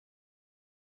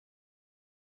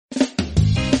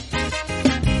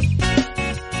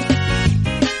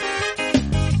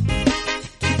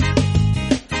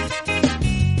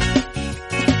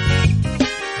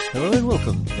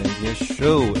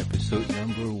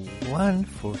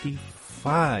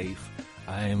145.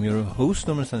 I am your host,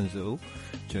 Norman Sanzo.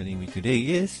 Joining me today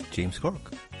is James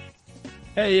Corck.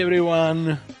 Hey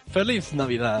everyone! Feliz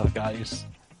Navidad, guys.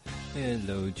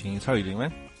 Hello, James. How are you doing,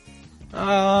 man?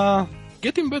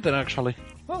 Getting better, actually.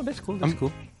 Oh, that's cool. That's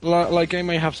cool. Like I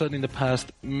may have said in the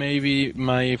past, maybe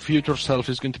my future self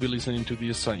is going to be listening to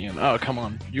this saying, oh, come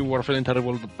on, you were feeling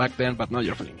terrible back then, but now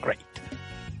you're feeling great.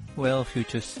 Well,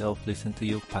 future self, listen to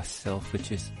your past self,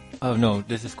 which is... Oh, no,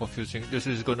 this is confusing. Is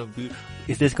this going to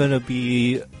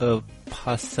be a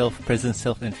past self, present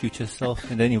self, and future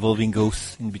self, and then evolving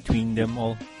ghosts in between them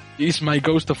all? Is my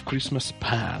ghost of Christmas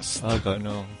past. Oh, God,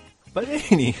 no. But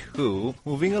anywho,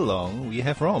 moving along, we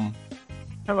have Rom.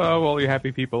 Hello, all you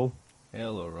happy people.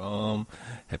 Hello, Rom.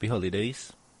 Happy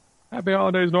holidays. Happy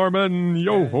holidays, Norman.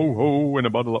 Yo, ho, ho, and a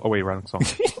bottle of... Oh, wait, wrong song.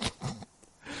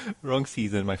 Wrong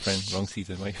season, my friend. Wrong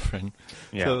season, my friend.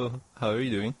 Yeah. So, how are you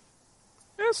doing?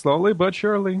 Yeah, slowly but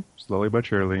surely. Slowly but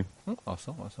surely. Oh,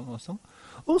 awesome.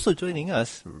 Also joining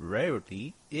us,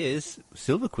 rarely, is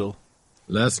Silver-Quill.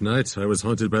 Last night, I was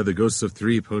haunted by the ghosts of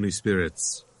 3 pony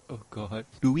spirits. Oh, God.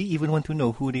 Do we even want to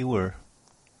know who they were?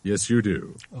 Yes, you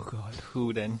do. Oh, God.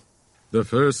 Who then? The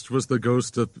first was the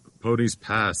ghost of Pony's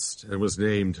past and was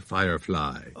named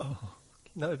Firefly. Oh,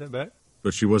 not that bad.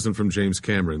 But she wasn't from James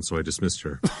Cameron, so I dismissed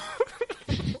her.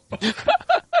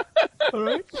 All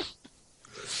right.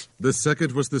 The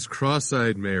second was this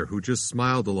cross-eyed mare who just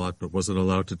smiled a lot but wasn't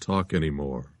allowed to talk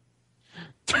anymore.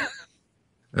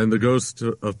 And the ghost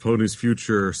of Pony's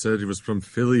future said he was from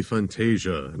Philly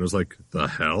Fantasia, and I was like, the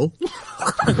hell?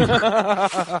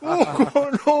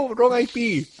 Oh, no, wrong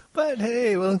IP. But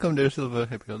hey, welcome there, Silver.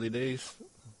 Happy holidays.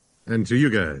 And to you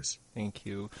guys. Thank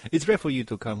you. It's rare for you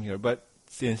to come here, but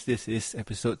since this is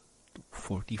episode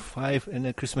 45 and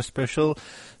a Christmas special,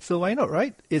 so why not,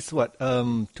 right? It's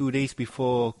 2 days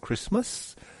before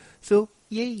Christmas, so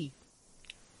yay.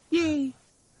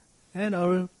 And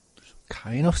our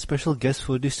kind of special guest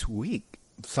for this week,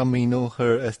 some may know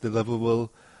her as the lovable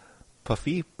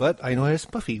Puffy, but I know her as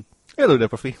Puffy. Hello there,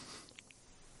 Puffy.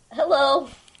 Hello.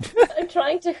 I'm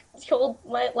trying to hold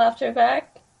my laughter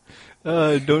back.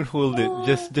 Don't hold it.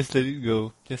 Just let it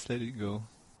go. Just let it go.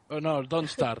 Oh no, don't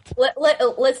start.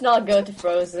 Let's not go to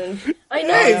Frozen. I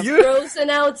know Hey, it's frozen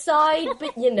outside,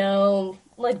 but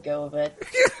let go of it.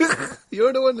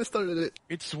 You're the one that started it.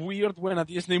 It's weird when a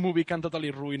Disney movie can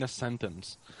totally ruin a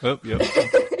sentence. Oh, yep.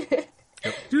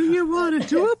 Do you want to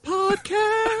do a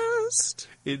podcast?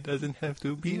 It doesn't have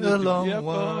to be a long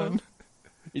one.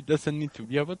 It doesn't need to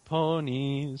be about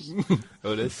ponies.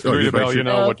 Oh, that's Oh, Ring the bell, you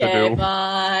know what to do.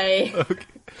 Bye. okay.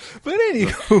 But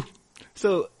anywho,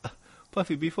 so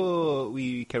Puffy, before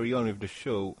we carry on with the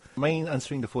show, mind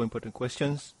answering the 4 important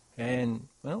questions? And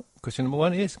well, question number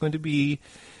 1 is going to be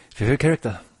favorite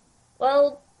character.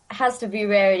 Well, it has to be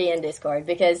Rarity in Discord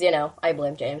because I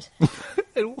blame James.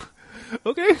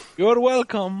 Okay. You're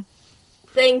welcome.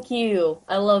 Thank you.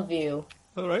 I love you.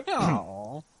 All right.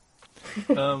 Aww.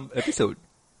 Episode.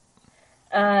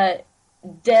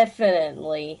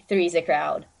 Definitely Three's a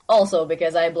Crowd. Also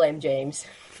because I blame James.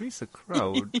 Three's a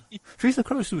Crowd. Three's a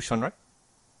Crowd is Sushan, right?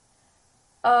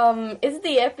 Is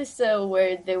the episode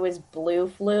where there was blue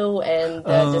flu and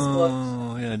just walked...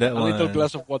 Oh, yeah, that A one. little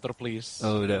glass of water, please.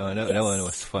 Oh, that one. That one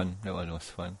was fun.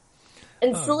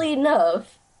 And silly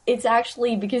enough, it's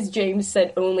actually because James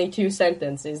said only 2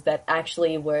 sentences that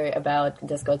actually were about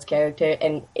Discord's character,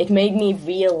 and it made me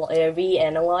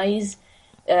reanalyze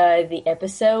the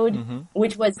episode,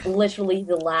 which was literally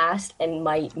the last and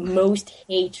my most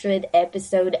hatred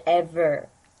episode ever.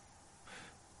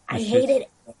 I hated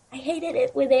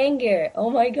it with anger. Oh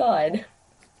my god.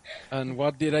 And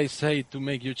what did I say to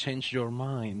make you change your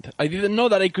mind? I didn't know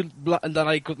that I could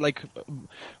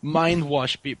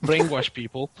brainwash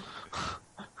people.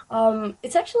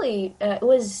 It's actually it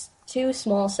was 2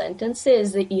 small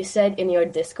sentences that you said in your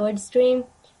Discord stream.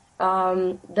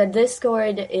 The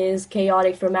Discord is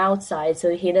chaotic from outside,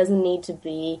 so he doesn't need to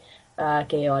be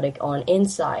chaotic on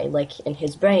inside, like in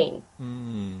his brain.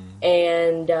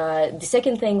 And the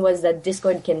second thing was that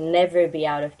Discord can never be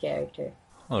out of character.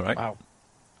 All right. Wow.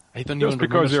 I don't Just even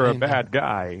because you're a remember saying bad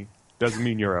guy doesn't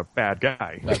mean you're a bad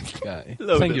guy. that. Bad guy.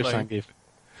 Love Thank that you, line.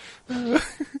 Sangeef.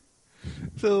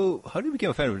 So, how did you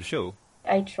become a fan of the show?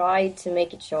 I tried to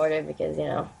make it shorter because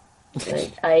it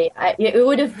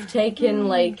would have taken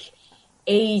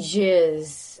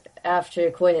ages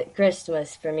after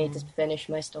Christmas for me to finish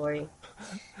my story.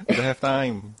 I don't have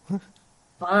time.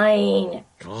 Fine.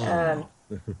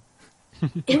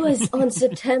 It was on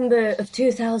September of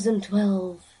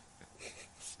 2012.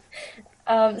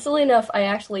 Silly enough, I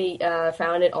actually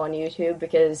found it on YouTube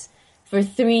because for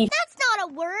 3... That's not a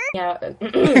word? Yeah.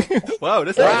 Wow,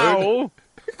 that's a word. Wow.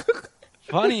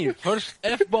 Funny, first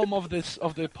F-bomb of the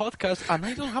podcast, and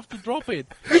I don't have to drop it.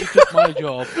 You took my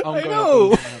job. I'm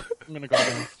gonna go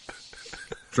down.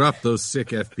 Drop those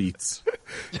sick F beats.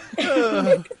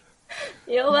 You're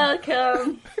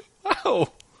welcome. Wow.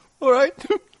 All right.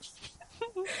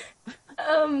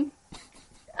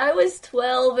 I was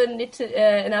 12,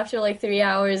 and after like 3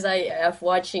 hours of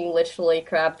watching literally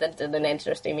crap that didn't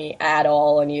interest me at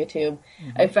all on YouTube,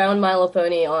 I found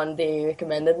Mandopony on the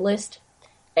recommended list,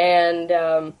 and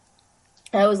I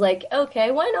was like,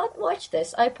 okay, why not watch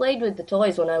this? I played with the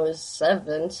toys when I was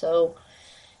 7, so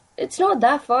it's not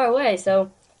that far away.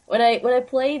 So when I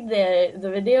played the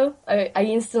video, I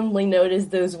instantly noticed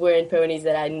those weren't ponies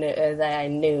that I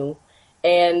knew,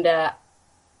 and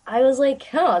I was like,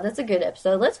 huh, that's a good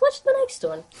episode. Let's watch the next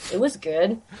one. It was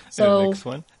good. So And the next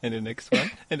one, and the next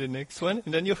one, and the next one,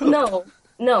 and then you're hooked.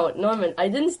 No, Norman, I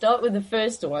didn't start with the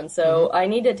first one, so I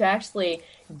needed to actually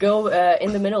go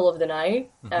in the middle of the night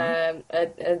at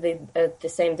the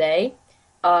same day.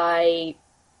 I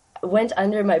went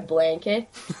under my blanket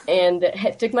and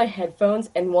took my headphones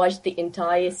and watched the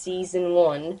entire season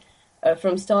 1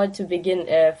 from start to begin.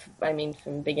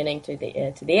 From beginning to the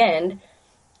end.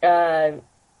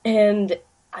 And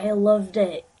I loved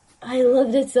it. I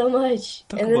loved it so much.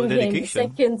 Talk and about then came the dedication.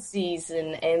 second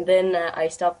season, and then I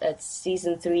stopped at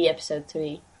season 3, episode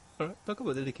 3. All right, talk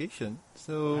about dedication.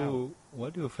 So,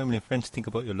 what do your family and friends think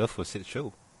about your love for said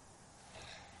show?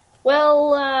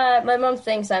 Well, my mom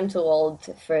thinks I'm too old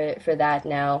for that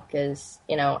now, because,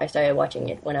 I started watching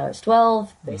it when I was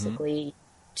 12, basically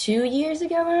 2 years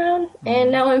ago around,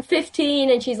 and now I'm 15,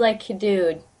 and she's like,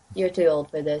 dude, you're too old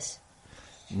for this.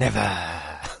 Never.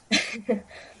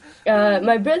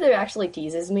 My brother actually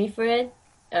teases me for it.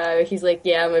 He's like,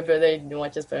 yeah, my brother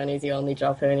watches ponies, you only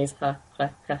draw ponies, ha, ha,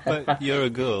 ha, ha. But you're a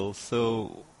girl,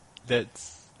 so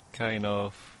that's kind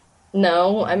of...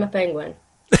 No, I'm a penguin.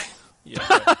 Yeah.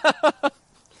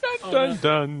 Dun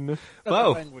dun.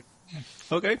 Wow.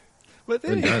 Okay. But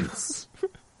And anyway, dance.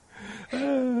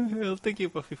 well, thank you,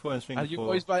 Puffy, for answering. Are you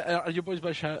boys by Elijah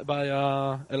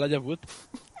Wood?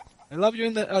 I love you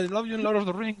in Lord of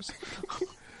the Rings.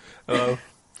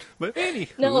 But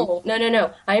anywho,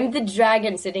 No. I'm the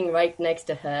dragon sitting right next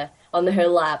to her on her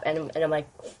lap, and I'm like,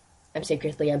 I'm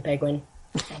secretly a penguin.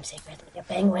 I'm secretly a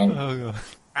penguin. Oh god.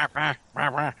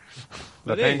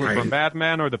 The penguin from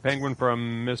Batman or the penguin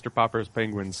from Mr. Popper's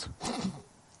Penguins?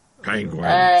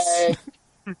 Penguins.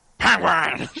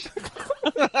 Penguin!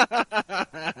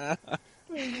 But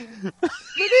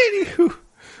anywho,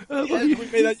 Yes, we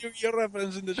made a Yu-Gi-Oh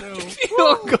reference in the show.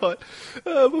 oh god,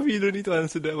 Puffy, you don't need to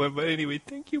answer that one. But anyway,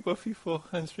 thank you, Puffy, for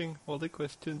answering all the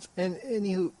questions. And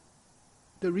anywho,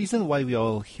 the reason why we are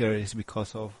all here is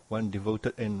because of one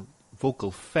devoted and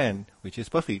vocal fan, which is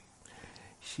Puffy.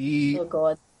 She Oh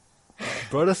god.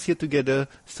 brought us here together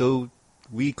so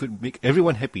we could make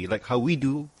everyone happy, like how we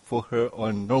do for her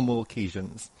on normal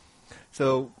occasions.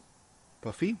 So,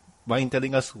 Puffy, mind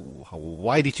telling us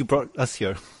why did you brought us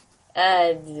here?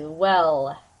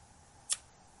 Well,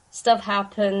 stuff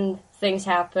happened, things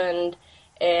happened,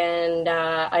 and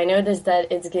I noticed that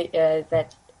it's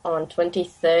that on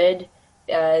 23rd,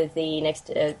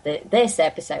 this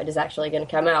episode is actually going to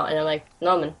come out, and I'm like,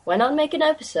 Norman, why not make an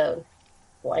episode?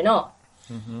 Why not?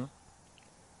 Mm-hmm.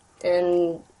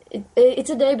 And it's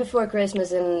a day before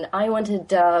Christmas, and I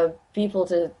wanted people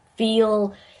to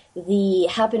feel the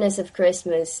happiness of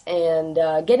Christmas and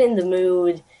get in the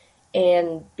mood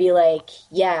and be like,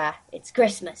 yeah, it's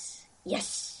Christmas.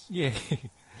 Yes. Yeah.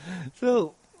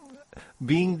 So,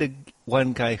 being the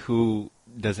one guy who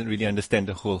doesn't really understand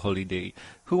the whole holiday,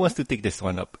 who wants to take this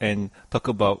one up and talk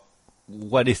about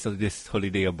what is this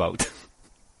holiday about?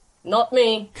 Not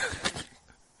me.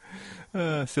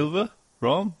 Silver?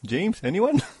 Rom? James?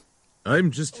 Anyone?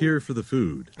 I'm just here for the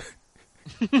food.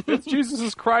 It's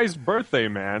Jesus Christ's birthday,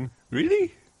 man.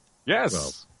 Really?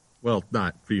 Yes. Well,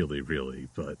 not really,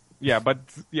 but Yeah, but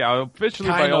officially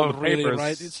by Kind all of the really, papers.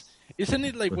 right? Isn't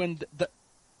it like when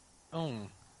Oh.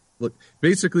 look,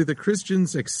 basically the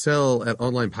Christians excel at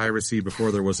online piracy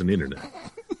before there was an internet.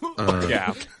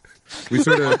 Yeah. We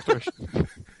sort of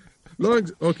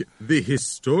the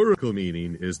historical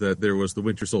meaning is that there was the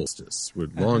winter solstice,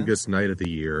 with longest night of the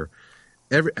year.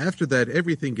 After that,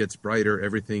 everything gets brighter,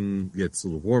 everything gets a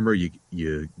little warmer. You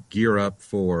gear up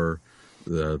for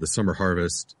the summer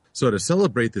harvest. So to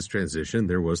celebrate this transition,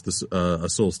 there was a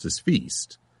solstice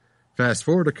feast. Fast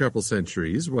forward a couple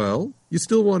centuries, well, you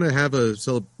still want to have a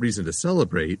reason to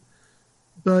celebrate,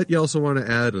 but you also want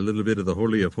to add a little bit of the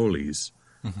Holy of Holies.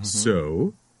 Mm-hmm.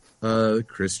 So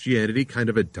Christianity kind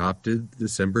of adopted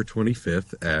December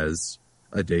 25th as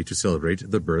a day to celebrate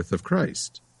the birth of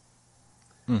Christ.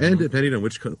 And depending on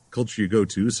which culture you go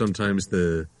to, sometimes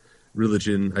the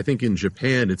religion, I think in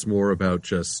Japan, it's more about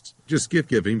just gift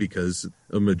giving because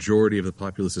a majority of the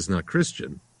populace is not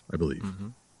Christian, I believe.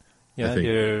 Yeah,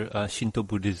 they're Shinto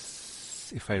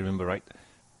Buddhists, if I remember right.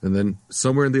 And then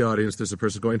somewhere in the audience, there's a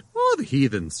person going, "Oh, the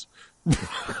heathens."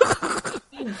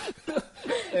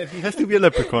 And he has to be a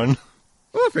leprechaun.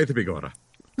 Oh, faith of Bigora.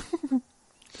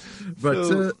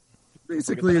 But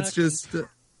basically, it's just...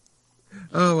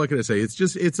 what can I say?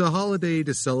 It's a holiday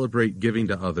to celebrate giving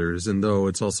to others, and though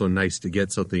it's also nice to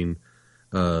get something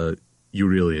you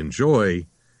really enjoy,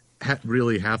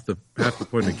 really half the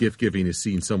point of gift giving is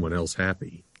seeing someone else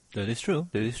happy. That is true.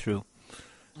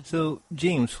 So,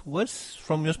 James,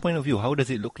 from your point of view, how does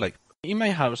it look like? In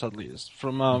my house, at least,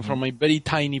 from my very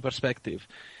tiny perspective,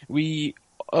 we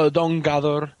don't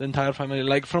gather the entire family.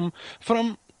 Like from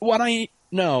what I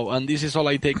know, and this is all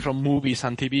I take from movies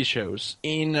and TV shows,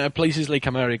 in places like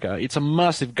America, it's a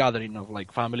massive gathering of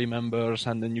like family members,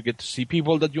 and then you get to see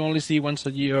people that you only see once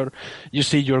a year. You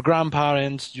see your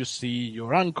grandparents, you see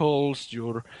your uncles,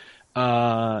 your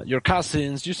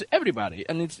cousins, just everybody,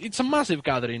 and it's a massive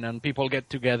gathering, and people get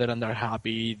together and they're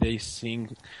happy. They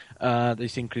sing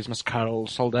Christmas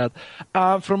carols, all that.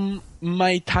 From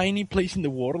my tiny place in the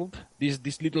world,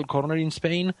 this little corner in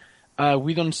Spain,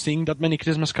 we don't sing that many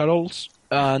Christmas carols,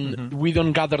 and we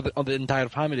don't gather the entire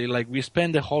family. Like, we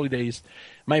spend the holidays,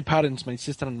 my parents, my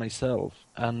sister, and myself,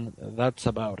 and that's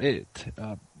about it.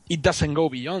 It doesn't go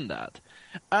beyond that.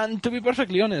 And to be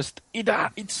perfectly honest,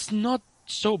 it's not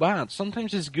so bad.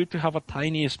 Sometimes it's good to have a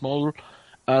tiny, small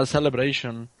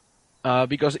celebration,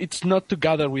 because it's not to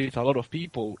gather with a lot of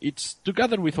people. It's to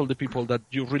gather with all the people that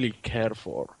you really care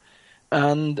for.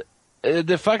 And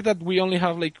the fact that we only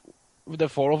have like the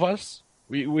four of us,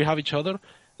 we have each other,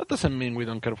 that doesn't mean we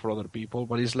don't care for other people,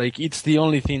 but it's like it's the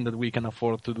only thing that we can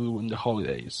afford to do in the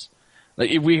holidays. Like,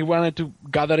 if we wanted to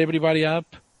gather everybody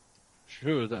up,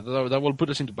 sure, that will put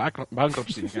us into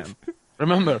bankruptcy again.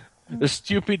 Remember, the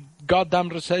stupid goddamn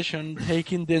recession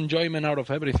taking the enjoyment out of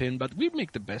everything, but we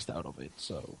make the best out of it,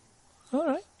 so. All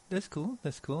right, that's cool.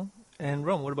 And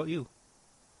Rom, what about you?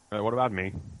 What about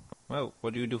me? Well,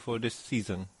 what do you do for this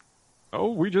season?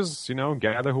 Oh, we just,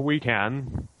 gather who we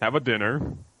can, have a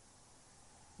dinner.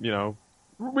 We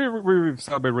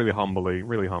celebrate really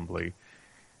humbly.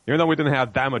 Even though we didn't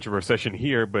have that much of a recession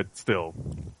here, but still,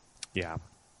 yeah.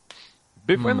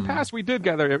 In the past, we did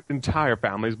gather entire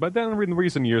families, but then in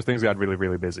recent years, things got really,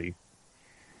 really busy.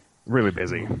 Really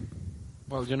busy.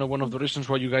 Well, one of the reasons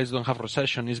why you guys don't have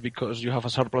recession is because you have a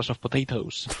surplus of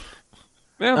potatoes.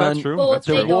 Yeah, that's true. That's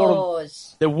the true.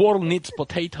 The world needs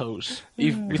potatoes.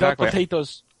 Without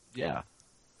potatoes, yeah.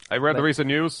 I read the recent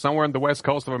news. Somewhere on the west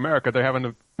coast of America, they're having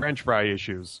the French fry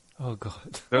issues. Oh,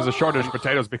 God. There's a shortage of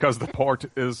potatoes because the port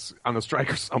is on a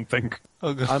strike or something.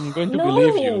 Oh, God. I'm going to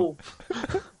believe you.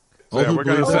 So yeah, we're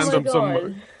going to send them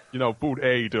God. some, food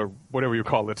aid or whatever you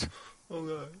call it. Oh,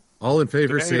 God. All in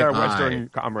favor, say our aye. Western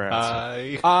comrades.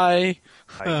 Aye.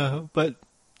 But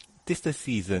 'tis the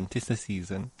season. It's the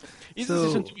season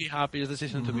to be happy. It's the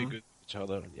season to be good to each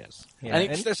other, yes. Yeah, and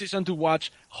it's the season to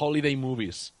watch holiday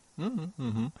movies.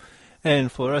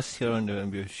 And for us here on the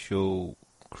MBS Show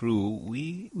crew,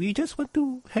 we just want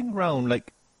to hang around.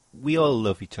 Like, we all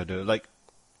love each other. Like,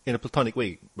 in a platonic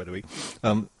way, by the way.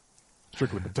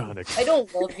 Strictly platonic. I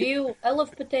don't love you. I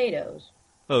love potatoes.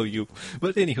 Oh, you.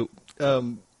 But anywho,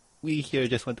 we here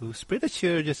just want to spread the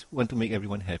cheer, just want to make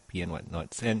everyone happy and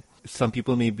whatnot. And some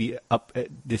people may be up at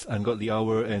this ungodly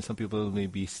hour, and some people may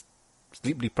be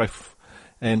sleep deprived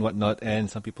and whatnot, and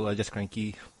some people are just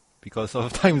cranky because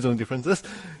of time zone differences,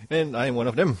 and I'm one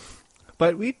of them.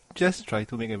 But we just try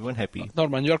to make everyone happy.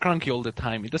 Norman, you're cranky all the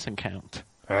time. It doesn't count.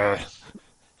 Yes.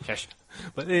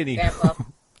 But anywho, Grandpa.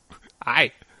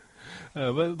 Aye.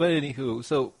 But anywho,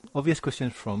 so obvious question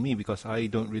from me, because I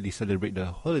don't really celebrate the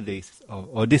holidays,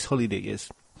 or this holiday is,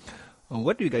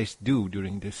 what do you guys do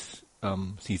during this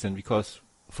season? Because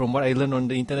from what I learned on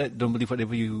the internet, don't believe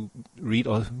whatever you read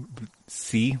or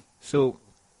see. So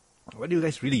what do you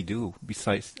guys really do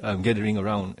besides gathering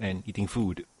around and eating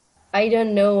food? I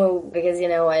don't know, because,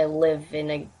 I live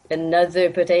in another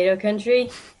potato country.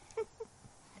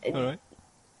 All right.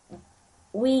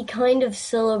 We kind of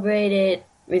celebrate it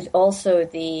with also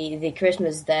the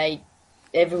Christmas that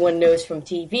everyone knows from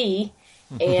TV,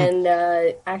 and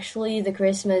actually the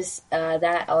Christmas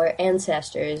that our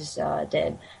ancestors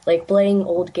did, like playing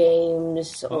old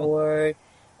games or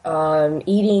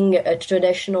eating a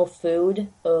traditional food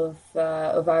of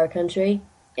our country,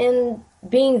 and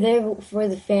being there for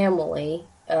the family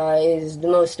is the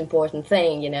most important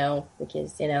thing,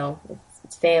 because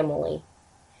it's family.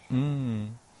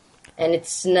 And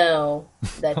it's snow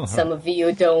that some of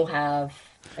you don't have.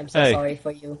 I'm so sorry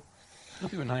for you.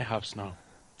 Not even I have snow.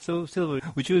 So, Silver,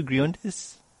 would you agree on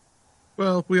this?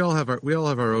 Well, we all have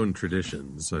our own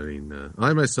traditions. I mean,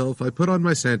 I myself, I put on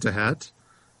my Santa hat,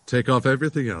 take off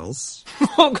everything else.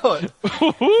 Oh, God.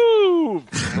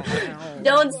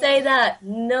 Don't say that.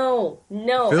 No.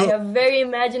 I have a very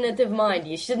imaginative mind.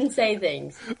 You shouldn't say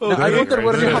things. Oh, I wonder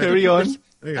where you have carry on.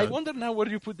 I wonder now where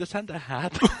you put the Santa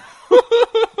hat.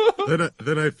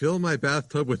 Then I fill my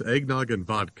bathtub with eggnog and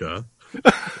vodka.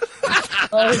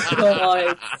 Oh,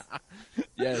 God.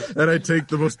 Yes. And I take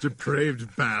the most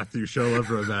depraved bath you shall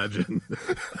ever imagine.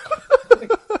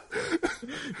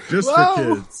 Just for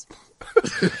kids.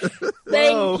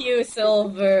 Thank you,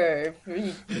 Silver,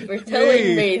 for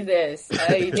telling me this.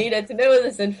 I needed to know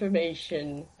this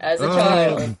information as a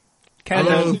child.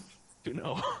 Canon. To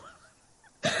know.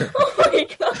 Oh my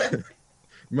God.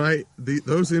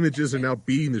 Those images are now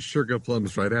beating the sugar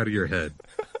plums right out of your head.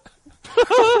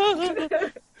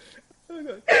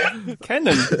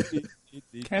 Canon.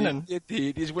 Canon.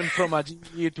 This went from a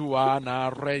G to a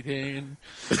narrating.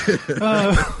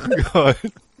 Oh, God.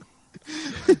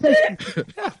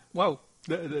 Wow.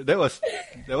 That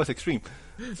was extreme.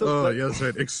 So, yes,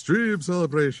 right. Extreme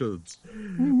celebrations.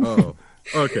 Oh,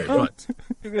 okay, but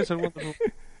You guys are wonderful.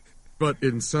 But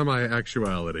in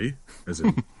semi-actuality, as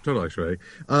in total actuality,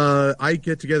 I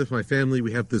get together with my family.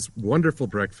 We have this wonderful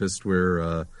breakfast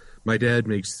where my dad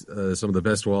makes some of the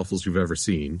best waffles you've ever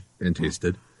seen and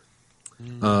tasted.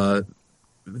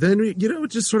 Then we,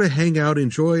 just sort of hang out,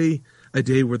 enjoy a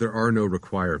day where there are no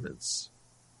requirements.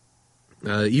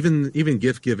 Even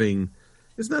gift giving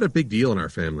is not a big deal in our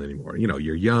family anymore.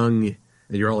 You're young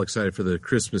and you're all excited for the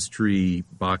Christmas tree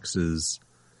boxes.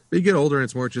 But you get older and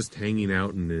it's more just hanging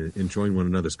out and enjoying one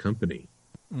another's company.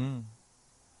 And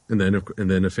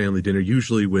then a family dinner,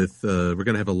 usually with we're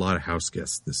going to have a lot of house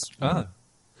guests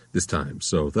this time.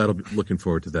 So that'll be looking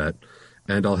forward to that.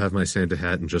 And I'll have my Santa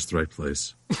hat in just the right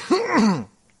place. oh,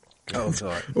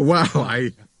 God. Wow,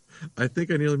 I think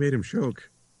I nearly made him choke.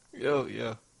 Oh,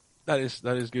 yeah. That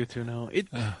is good to know.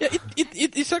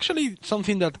 It's actually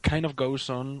something that kind of goes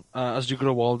on as you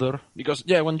grow older. Because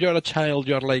when you're a child,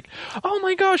 you're like, oh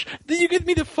my gosh, did you get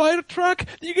me the fire truck?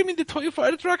 Did you get me the toy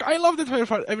fire truck? I love the toy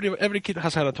fire. Every kid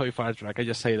has had a toy fire truck. I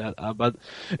just say that, but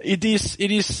it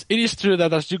is true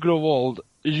that as you grow old,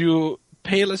 you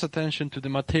pay less attention to the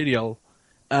material,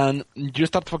 and you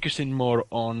start focusing more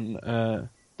on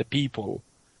the people.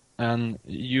 And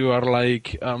you are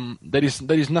like, there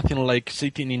is nothing like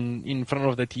sitting in front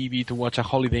of the TV to watch a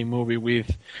holiday movie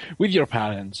with your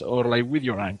parents or like with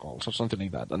your uncles or something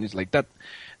like that. And it's like that.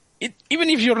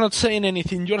 Even if you're not saying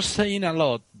anything, you're saying a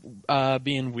lot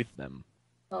being with them.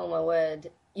 Oh my word!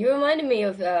 You reminded me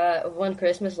of one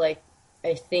Christmas, like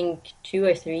I think 2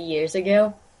 or 3 years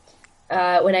ago,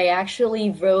 when I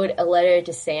actually wrote a letter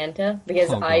to Santa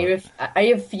because I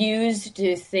refused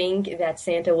to think that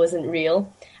Santa wasn't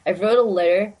real. I wrote a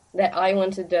letter that I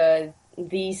wanted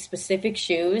these specific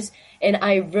shoes, and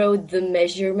I wrote the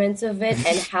measurements of it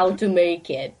and how to make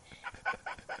it.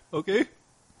 Okay.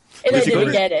 And I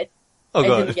didn't get it. Oh,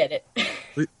 God. I didn't get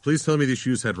it. Please tell me these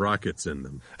shoes had rockets in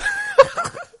them.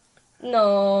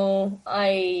 No,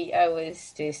 I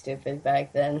was too stupid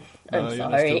back then. I'm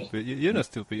sorry. You're not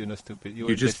stupid. You're not stupid. You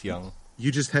were just young.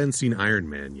 You just hadn't seen Iron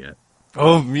Man yet.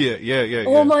 Oh, yeah.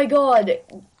 Oh, my God.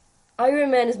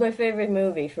 Iron Man is my favorite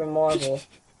movie from Marvel.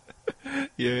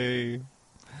 Yay.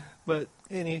 But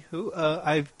anywho,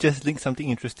 I've just linked something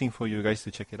interesting for you guys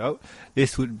to check it out.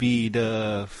 This would be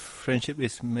the Friendship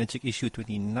is Magic issue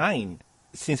 29.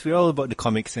 Since we're all about the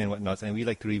comics and whatnot, and we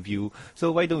like to review,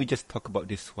 so why don't we just talk about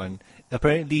this one?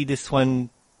 Apparently, this one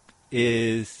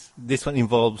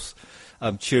involves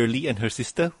Shirley and her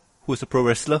sister, who's a pro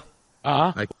wrestler.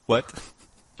 What?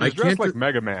 He's dressed like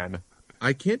Mega Man.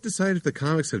 I can't decide if the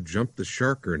comics have jumped the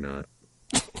shark or not.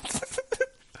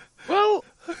 Well,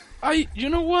 you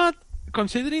know what?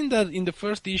 Considering that in the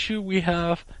first issue we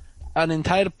have an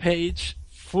entire page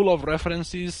full of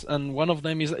references, and one of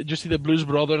them is, you see the Blues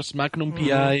Brothers, Magnum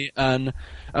PI, and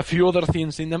a few other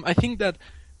things in them, I think that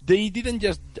they didn't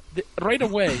right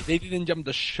away, they didn't jump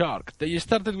the shark. They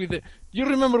started with you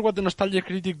remember what the Nostalgia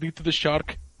Critic did to the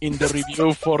shark in the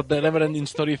review for the Neverending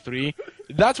Story 3?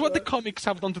 That's what the comics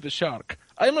have done to the shark.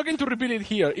 I'm not going to repeat it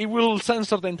here. It will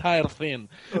censor the entire thing.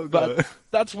 But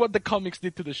that's what the comics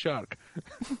did to the shark.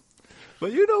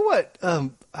 But you know what?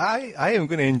 I am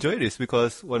going to enjoy this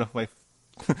because one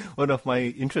of my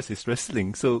interests is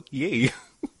wrestling. So yay!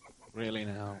 Really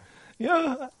now?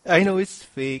 Yeah, I know it's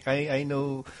fake. I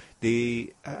know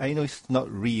I know it's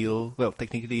not real. Well,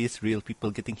 technically it's real,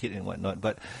 people getting hit and whatnot,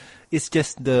 but it's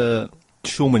just the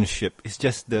showmanship. It's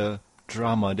just the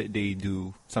drama that they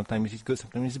do. Sometimes it's good,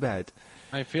 sometimes it's bad.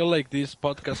 I feel like this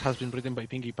podcast has been written by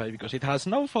Pinkie Pie because it has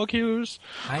no focus.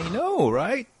 I know,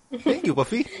 right? Thank you,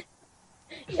 Puffy.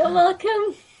 You're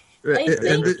welcome.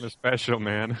 It's special,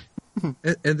 man.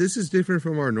 And this is different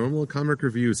from our normal comic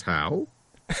reviews. How?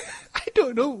 I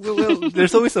don't know. Well,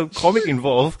 there's always some comic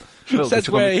involved. Well, Such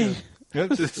way. Yeah,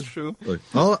 this is true. Look,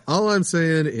 all I'm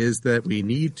saying is that we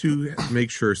need to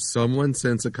make sure someone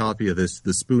sends a copy of this,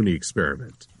 the Spoonie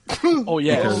Experiment. Oh,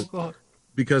 yes.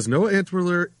 Because Noah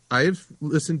Antwirler, I've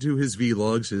listened to his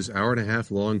vlogs, his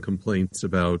hour-and-a-half-long complaints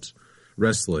about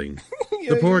wrestling.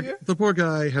 The poor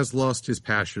guy has lost his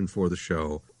passion for the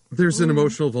show. There's an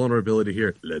emotional vulnerability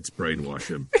here. Let's brainwash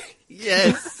him.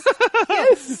 Yes.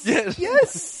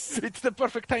 Yes. It's the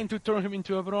perfect time to turn him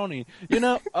into a brony. You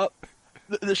know,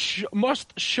 the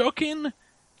most shocking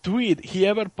tweet he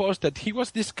ever posted, he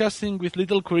was discussing with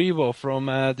Little Kuribo from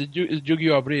the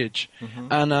Yu-Gi-Oh! Abridged.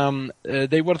 And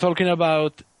they were talking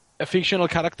about fictional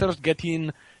characters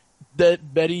getting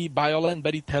very violent,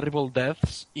 very terrible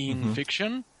deaths in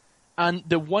fiction. And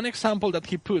the one example that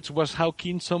he puts was how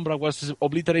King Sombra was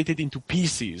obliterated into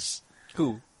pieces.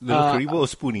 Who? Little Kuribo or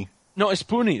Spoonie? No,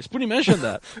 Spoonie. Spoonie mentioned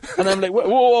that. And I'm like,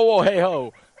 whoa, hey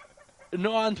ho.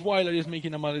 No Antweiler is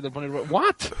making a My Little Pony.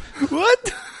 What?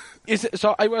 What?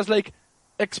 So I was like,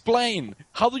 explain.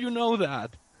 How do you know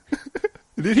that?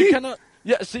 Did he? Cannot.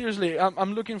 Yeah, seriously.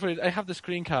 I'm looking for it. I have the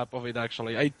screen cap of it,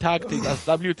 actually. I tagged it as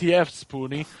WTF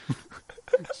Spoonie.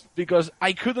 Because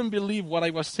I couldn't believe what I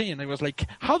was saying. I was like,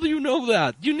 how do you know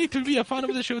that? You need to be a fan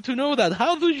of the show to know that.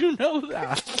 How do you know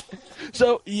that?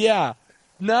 So, yeah.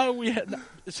 Now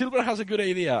Silver has a good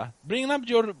idea. Bring up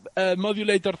your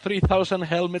Modulator 3000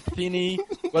 helmet thingy,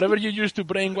 whatever you use to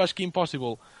brainwash Kim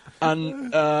Possible.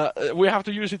 And we have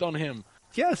to use it on him.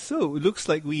 Yeah, so it looks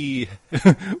like we,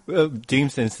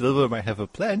 James and Silver might have a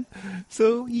plan.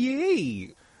 So,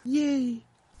 yay!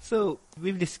 So,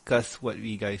 we've discussed what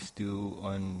we guys do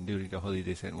during the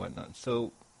holidays and whatnot.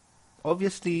 So,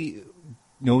 obviously,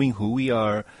 knowing who we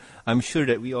are, I'm sure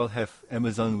that we all have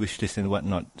Amazon wishlist and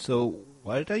whatnot. So,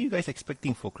 what are you guys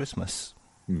expecting for Christmas?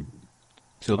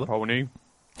 Silver? A pony.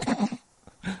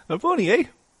 A pony, eh?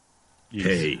 Yes.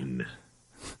 Pain.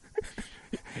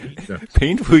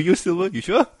 Pain for you, Silver? You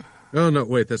sure? Oh, no,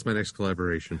 wait, that's my next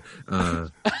collaboration.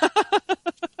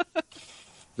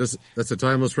 That's a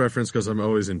timeless reference because I'm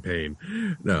always in pain.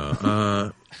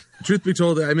 No, truth be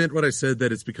told, I meant what I said,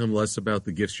 that it's become less about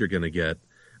the gifts you're going to get.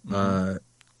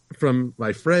 From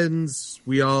my friends,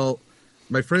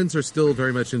 my friends are still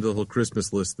very much into the whole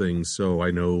Christmas list thing, so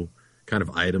I know kind of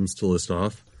items to list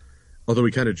off. Although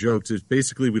we kind of joked,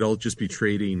 basically we'd all just be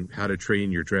trading How to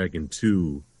Train Your Dragon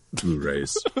 2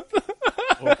 Blu-rays.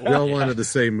 We all wanted the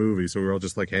same movie, so we were all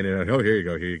just like handing out, oh, here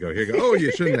you go. Oh,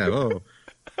 you shouldn't have, oh.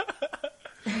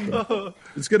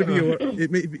 It's going to be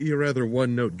it may be a rather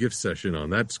one-note gift session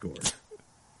on that score.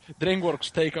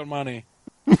 DreamWorks, take our money.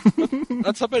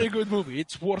 That's a very good movie.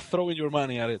 It's worth throwing your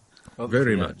money at it.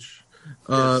 Very much.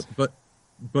 Yes. But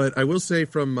I will say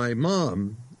from my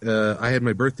mom, I had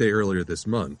my birthday earlier this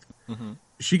month.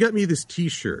 She got me this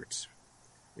T-shirt.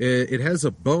 It has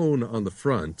a bone on the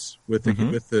front with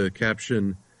the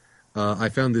caption, I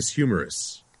found this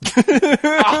humorous.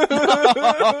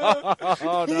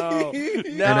 Oh, no.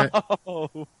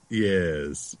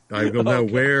 Yes. I will now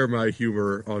wear my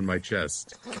humor on my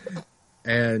chest.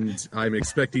 And I'm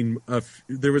expecting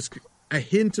there was a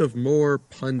hint of more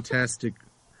puntastic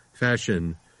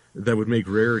fashion that would make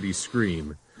Rarity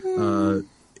scream.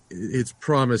 It's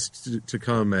promised to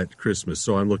come at Christmas,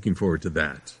 so I'm looking forward to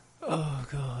that. Oh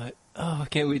God! Oh, I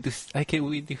can't wait to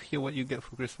hear what you get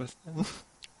for Christmas.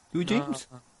 You, James?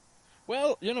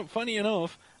 Well, funny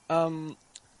enough,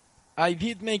 I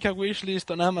did make a wish list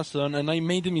on Amazon, and I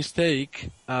made a mistake.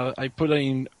 I put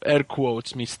in air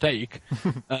quotes mistake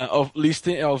of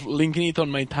linking it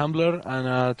on my Tumblr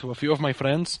and to a few of my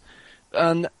friends,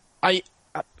 and I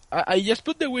just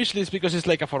put the wish list because it's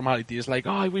like a formality. It's like,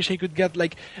 oh, I wish I could get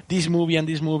like this movie,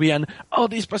 and oh,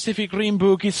 this Pacific Rim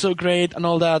book is so great and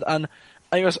all that, and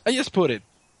I just put it.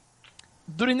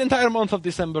 During the entire month of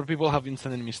December, people have been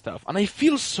sending me stuff, and I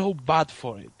feel so bad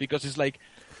for it because it's like,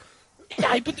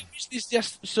 I put the wish list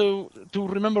just so to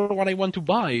remember what I want to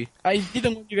buy. I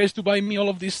didn't want you guys to buy me all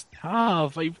of this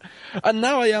stuff, and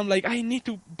now I am like, I need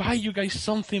to buy you guys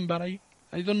something, but I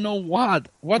don't know what.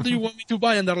 What do you want me to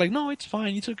buy? And they're like, no, it's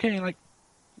fine, it's okay.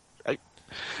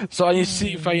 So I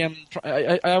see if I am.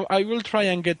 I will try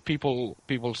and get people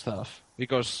stuff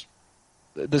because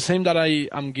the same that I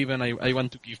am given, I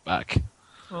want to give back.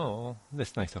 Oh,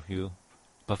 that's nice of you.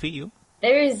 Puffy, you?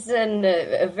 There is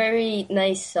a very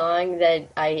nice song that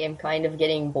I am kind of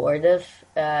getting bored of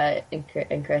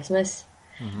in Christmas.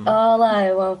 Mm-hmm. All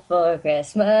I want for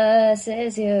Christmas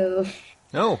is you.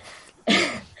 No.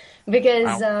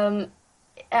 Because,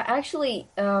 actually,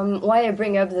 why I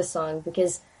bring up this song,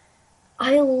 because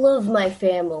I love my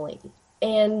family.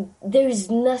 And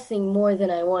there's nothing more than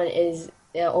I want is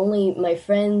only my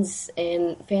friends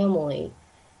and family.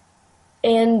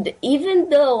 And even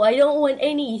though I don't want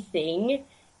anything,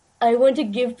 I want to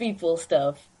give people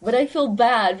stuff. But I feel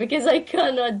bad because I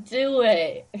cannot do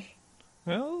it.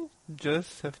 Well,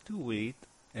 just have to wait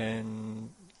and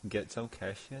get some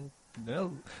cash. And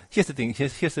well, here's the thing.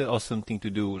 Here's an awesome thing to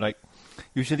do. Like,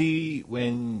 usually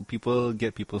when people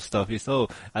get people stuff, it's, I'll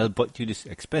bought you this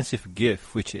expensive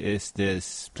gift, which is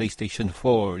this PlayStation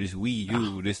 4, this Wii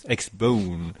U, this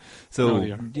Xbone. So,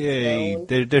 yay,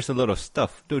 there's a lot of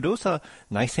stuff. Those are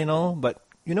nice and all, but,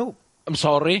 I'm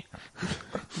sorry.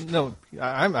 No,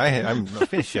 I'm not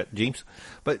finished yet, James.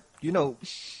 But,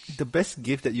 the best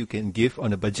gift that you can give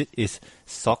on a budget is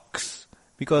socks.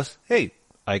 Because, hey,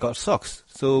 I got socks.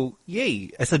 So,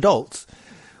 yay, as adults,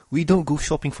 we don't go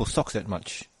shopping for socks that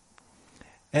much.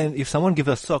 And if someone gives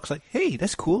us socks, like, hey,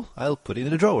 that's cool, I'll put it in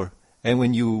the drawer. And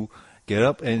when you get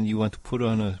up and you want to put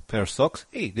on a pair of socks,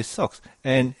 hey, this socks.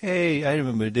 And, hey, I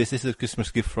remember this is a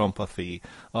Christmas gift from Puffy.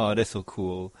 Oh, that's so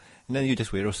cool. And then you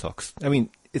just wear those socks. I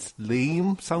mean, it's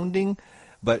lame sounding,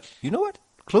 but you know what?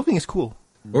 Clothing is cool.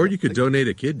 Or you could donate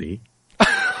a kidney.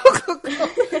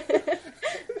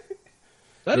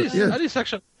 That is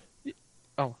actually...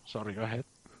 Oh, sorry, go ahead.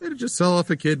 Just sell off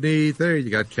a kidney. There, you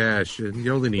got cash, and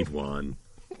you only need one.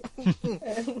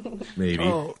 Maybe.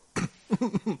 Oh.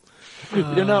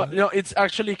 It's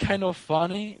actually kind of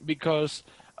funny because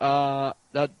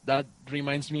that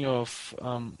reminds me of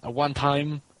one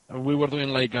time we were doing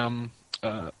like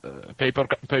paper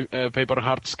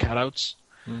hearts cutouts,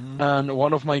 and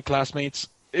one of my classmates,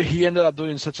 he ended up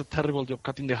doing such a terrible job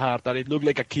cutting the heart that it looked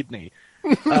like a kidney.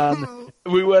 And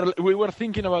we were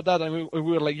thinking about that, and we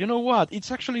were like, you know what? It's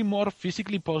actually more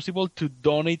physically possible to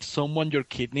donate someone your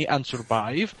kidney and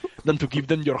survive than to give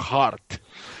them your heart.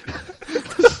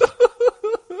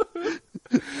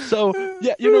 So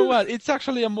yeah, you know what? It's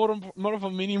actually a more of a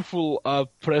meaningful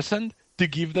present to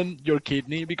give them your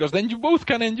kidney, because then you both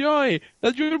can enjoy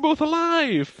that you're both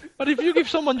alive. But if you give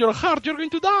someone your heart, you're going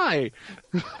to die.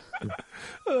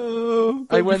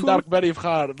 I went dark very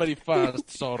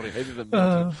fast. Sorry, I didn't mean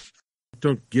to.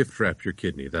 Don't gift wrap your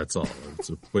kidney. That's all. It's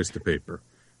a waste of paper.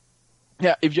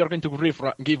 Yeah, if you're going to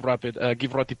gift wrap it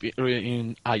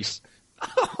in ice.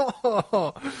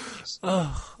 Oh,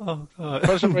 God.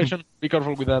 First impression, be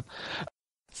careful with that.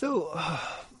 So,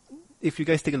 if you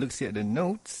guys take a look, see at the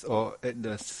notes or at the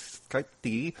Skype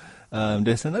thingy,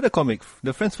 there's another comic,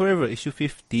 The Friends Forever, issue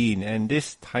 15, and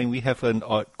this time we have an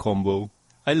odd combo.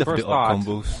 I love the odd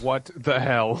combos. What the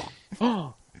hell?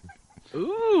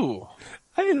 Ooh.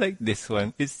 I like this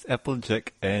one. It's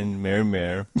Applejack and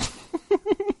Mare.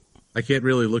 I can't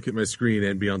really look at my screen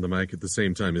and be on the mic at the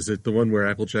same time. Is it the one where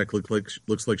Applejack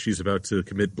looks like she's about to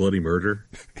commit bloody murder?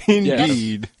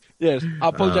 Indeed. Yes,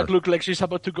 Applejack looks like she's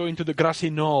about to go into the grassy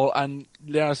knoll and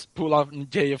just pull out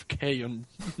JFK on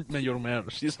Mayor Mare.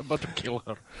 She's about to kill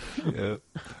her. Yeah.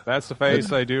 That's the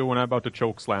face I do when I'm about to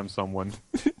choke slam someone.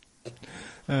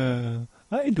 I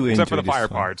do enjoy Except for the this fire one.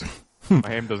 part. My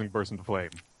ham doesn't burst into flame.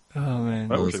 Oh, man.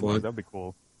 That Well, would be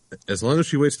cool. As long as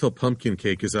she waits till pumpkin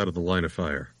cake is out of the line of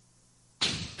fire.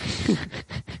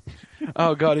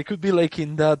 Oh God, it could be like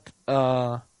in that.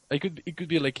 It could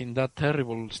be like in that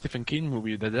terrible Stephen King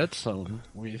movie, The Dead Zone,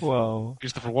 with Wow.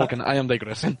 Christopher Walken. I am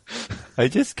digressing. I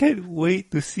just can't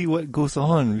wait to see what goes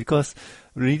on, because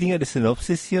reading at the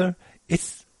synopsis here,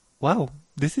 it's, wow,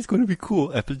 this is going to be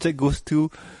cool. Applejack goes to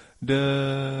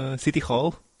the city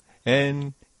hall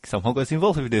and somehow gets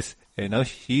involved with this, and now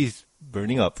she's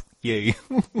burning up. Yay.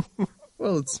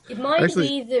 Well, It might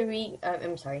actually, be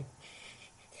I'm sorry.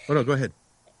 Oh no, go ahead.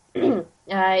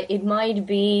 It might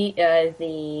be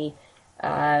the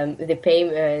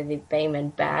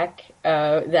payment back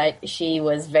that she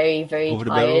was very, very Over the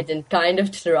tired barrel? and kind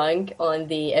of drunk on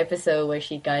the episode where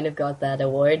she kind of got that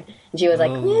award. And she was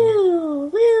like, woo,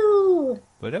 woo.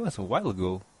 But that was a while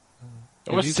ago.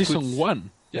 It was If you season could-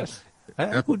 1. Yes.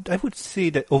 I would say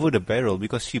that over the barrel,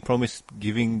 because she promised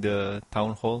giving the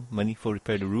town hall money for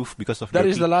repair the roof because of That Derpy.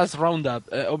 is the last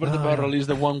roundup. Over the barrel is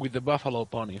the one with the buffalo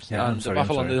ponies. Yeah, and I'm sorry, the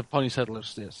buffalo I'm sorry. and the pony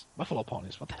settlers, yes. Buffalo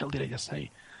ponies. What the hell did I just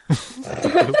say?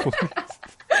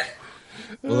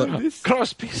 Well,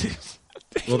 Cross pieces.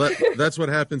 Well, that's what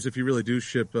happens if you really do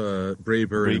ship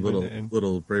Braver and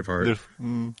little Braveheart.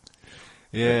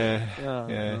 Yeah.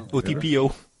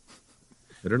 OTPO.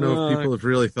 I don't know if people have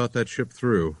really thought that ship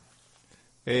through.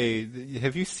 Hey,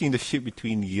 have you seen the ship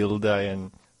between Gilda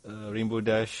and Rainbow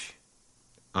Dash?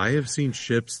 I have seen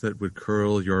ships that would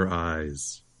curl your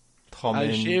eyes. Tom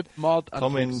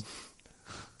and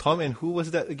who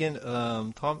was that again?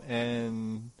 Tom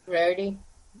and Rarity.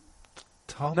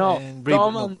 Tom and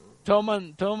Bloomberg.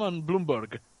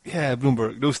 Yeah,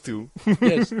 Bloomberg. Those two.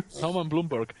 Yes, Tom and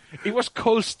Bloomberg. It was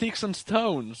called Sticks and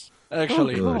Stones.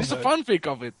 Actually, it's a fanfic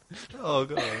of it. Oh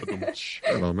god.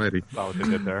 God almighty. That was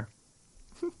it there.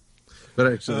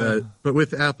 But actually, but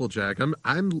with Applejack,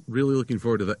 I'm really looking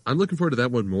forward to that. I'm looking forward to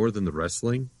that one more than the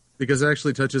wrestling because it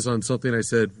actually touches on something I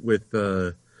said with.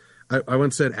 I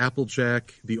once said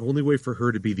Applejack. The only way for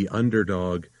her to be the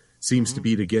underdog seems to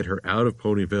be to get her out of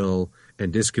Ponyville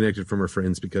and disconnected from her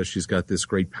friends because she's got this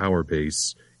great power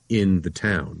base in the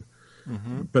town.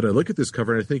 Mm-hmm. But I look at this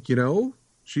cover and I think,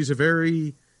 she's a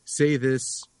very say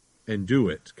this and do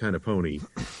it kind of pony.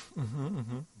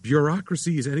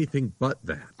 Bureaucracy is anything but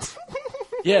that.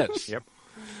 Yes. Yep.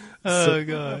 Oh,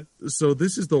 God. So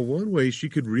this is the one way she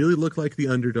could really look like the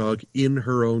underdog in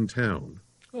her own town.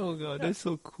 Oh, God, that's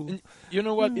so cool. And you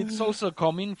know what? It's also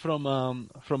coming from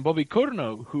Bobby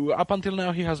Curnow, who up until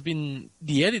now he has been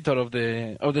the editor of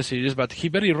the series, but he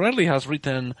very rarely has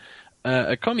written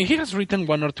a comic. He has written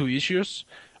 1 or 2 issues,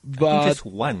 but I think just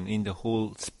one in the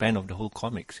whole span of the whole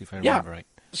comics, if I remember right.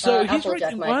 So he's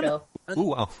Applejack written one. Oh,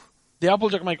 wow. The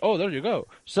Applejack Mike. Oh, there you go.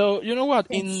 So you know what?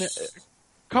 In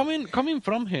coming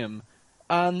from him,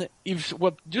 and if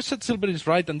what you said, Silver, is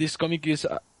right, and this comic is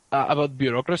about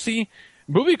bureaucracy,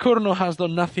 Bobby Curnow has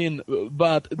done nothing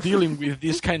but dealing with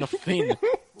this kind of thing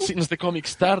since the comic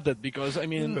started. Because I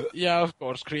mean, yeah, of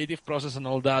course, creative process and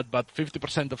all that, but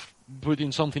 50% of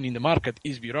putting something in the market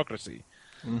is bureaucracy.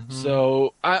 Mm-hmm.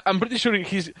 So I'm pretty sure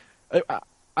he's.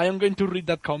 I am going to read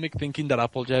that comic thinking that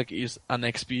Applejack is an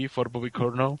XP for Bobby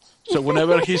Curnow. So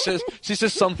whenever she says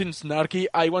something snarky,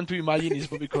 I want to imagine it's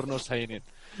Bobby Curnow saying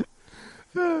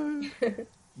it.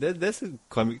 That's a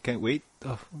comic. Can't wait.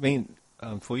 Oh, I mean,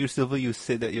 for you, Silver, you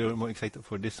said that you're more excited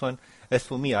for this one. As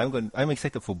for me, I'm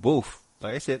excited for both.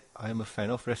 Like I said, I'm a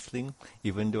fan of wrestling,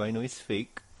 even though I know it's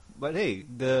fake. But hey,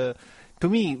 to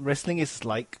me, wrestling is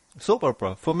like soap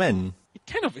opera for men. It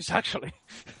kind of is, actually.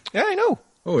 Yeah, I know.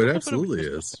 Oh, it absolutely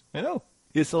is. I know.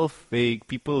 It's all fake.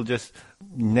 People just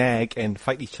nag and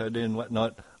fight each other and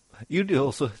whatnot. You do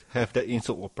also have that in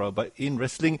soap opera, but in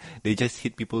wrestling, they just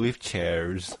hit people with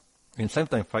chairs. And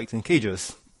sometimes fights in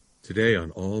cages. Today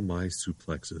on All My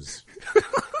Suplexes.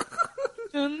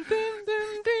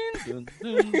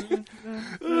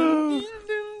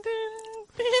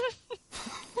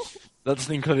 That's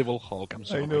the Incredible Hulk, I'm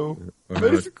sorry. I know.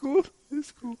 But it's cool.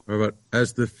 It's cool. Or about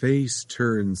as the face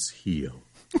turns heel.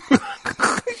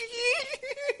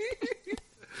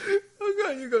 Oh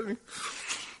God, you got me.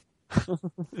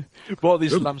 Body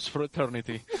slams for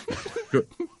eternity.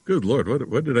 Good Lord,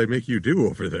 what did I make you do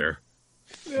over there?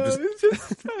 No,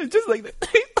 it's just like that.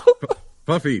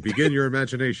 Puffy, begin your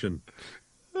imagination.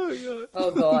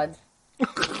 Oh God.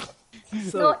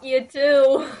 Not you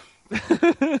too.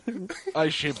 I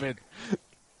ship it.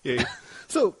 Yeah.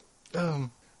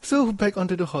 So back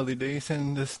onto the holidays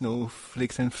and the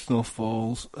snowflakes and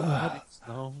snowfalls.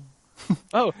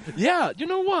 Oh, yeah, you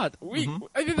know what?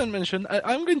 I didn't mention,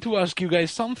 I'm going to ask you guys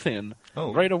something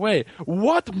right away.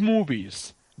 What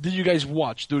movies did you guys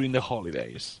watch during the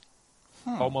holidays?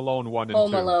 Home Alone 1 and 2.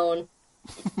 Home Alone.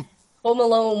 Home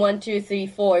Alone 1, 2, 3,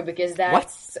 4, because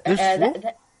that's...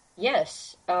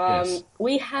 Yes. Yes.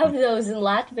 We have those in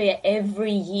Latvia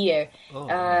every year.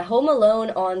 Home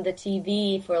Alone on the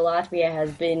TV for Latvia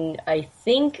has been, I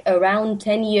think, around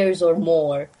 10 years or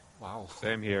more. Wow.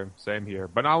 Same here.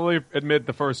 But I'll only admit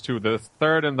the first two. The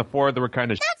third and the fourth, they were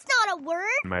kind of That's not a word!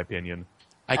 in my opinion.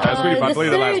 I can't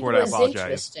believe the last word, I apologize.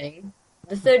 Interesting.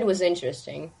 The third was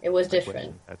interesting. It was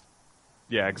different.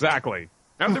 Yeah, exactly.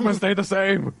 Nothing must stay the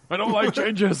same. I don't like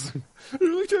changes. I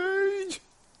don't like change.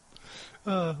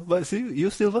 But see, you,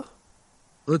 Silver?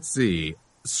 Let's see.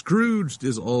 Scrooged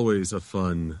is always a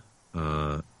fun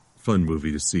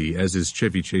movie to see, as is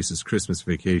Chevy Chase's Christmas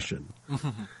Vacation.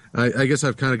 I guess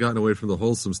I've kind of gotten away from the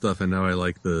wholesome stuff, and now I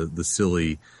like the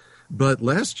silly. But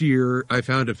last year, I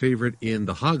found a favorite in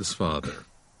The Hogsfather,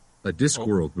 a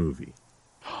Discworld movie.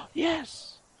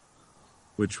 Yes.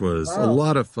 Which was a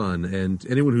lot of fun, and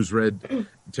anyone who's read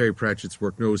Terry Pratchett's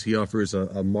work knows he offers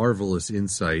a marvelous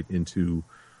insight into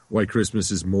why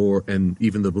Christmas is more, and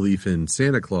even the belief in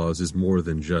Santa Claus is more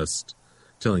than just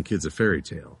telling kids a fairy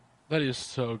tale. That is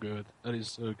so good. That is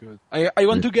so good. I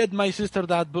want to get my sister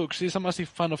that book. She's a massive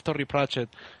fan of Terry Pratchett.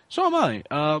 So am I.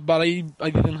 But I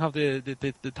didn't have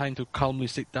the time to calmly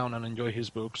sit down and enjoy his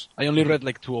books. I only read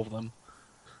like 2 of them.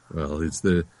 Well,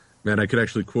 man, I could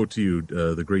actually quote to you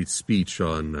the great speech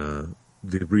on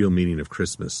the real meaning of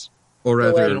Christmas. Or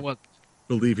rather, You know what?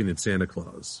 believing in Santa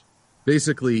Claus.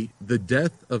 Basically, the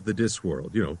death of the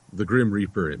Discworld, the Grim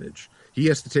Reaper image, he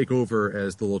has to take over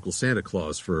as the local Santa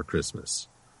Claus for Christmas.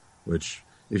 Which,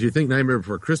 if you think Nightmare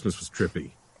Before Christmas was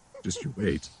trippy, just you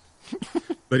wait.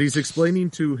 But he's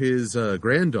explaining to his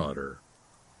granddaughter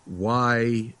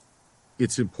why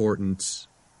it's important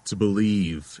to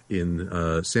believe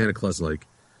in Santa Claus,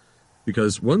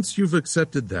 because once you've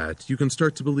accepted that, you can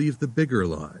start to believe the bigger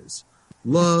lies.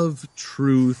 Love,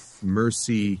 truth,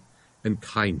 mercy, and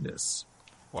kindness.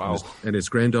 Wow. And his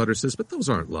granddaughter says, but those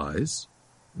aren't lies.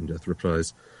 And Death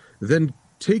replies, then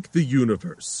take the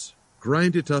universe,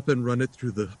 grind it up and run it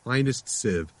through the finest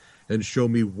sieve, and show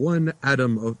me one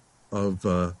atom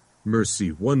of mercy,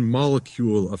 one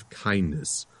molecule of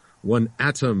kindness, one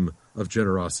atom of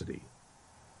generosity.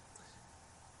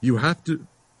 You have to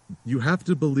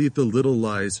believe the little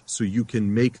lies so you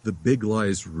can make the big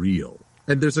lies real.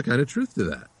 And there's a kind of truth to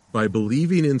that. By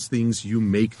believing in things, you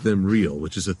make them real,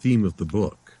 which is a theme of the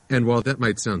book. And while that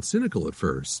might sound cynical at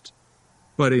first,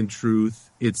 but in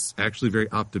truth, it's actually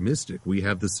very optimistic. We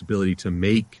have this ability to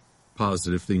make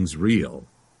positive things real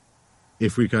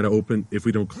if we if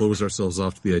we don't close ourselves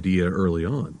off to the idea early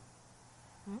on.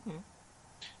 Mm-hmm.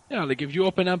 Yeah, like if you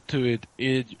open up to it,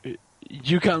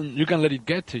 you can let it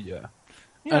get to you.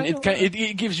 Yeah, and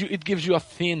it gives you a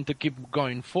thing to keep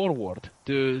going forward,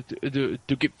 to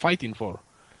keep fighting for.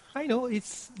 I know,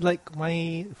 it's like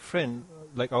my friend,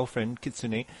 like our friend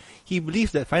Kitsune, he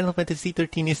believes that Final Fantasy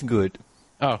 13 is good.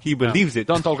 Oh, he believes it.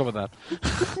 Don't talk about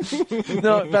that.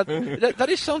 No, but that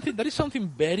is something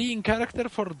very in character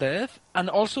for Death, and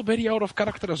also very out of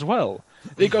character as well.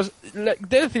 Because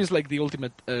Death is like the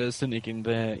ultimate cynic in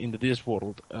the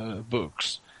Discworld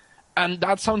books, and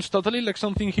that sounds totally like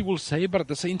something he will say, but at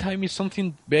the same time, it's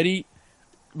something very,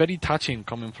 very touching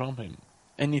coming from him.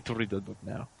 I need to read that book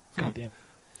now. God damn.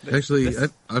 Actually,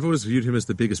 I've always viewed him as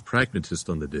the biggest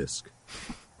pragmatist on the disc.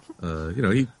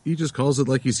 He just calls it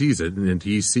like he sees it, and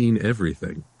he's seen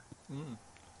everything.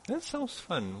 That sounds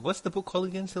fun. What's the book called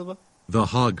again, Silva? The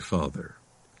Hogfather.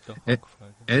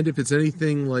 And if it's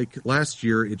anything like last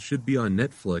year, it should be on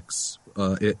Netflix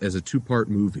as a 2-part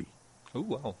movie. Oh,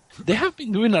 wow. They have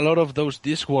been doing a lot of those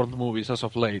Discworld movies as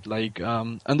of late,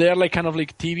 and they are like kind of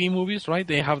like TV movies, right?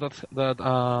 They have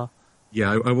that.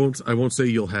 Yeah, I won't say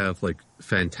you'll have like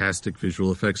fantastic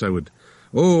visual effects. I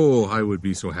would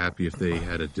be so happy if they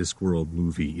had a Discworld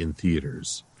movie in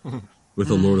theaters with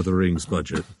a Lord of the Rings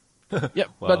budget. Yeah,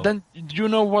 wow. But then you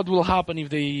know what will happen if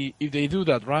they do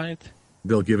that, right?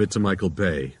 They'll give it to Michael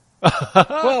Bay.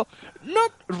 Well,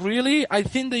 not really. I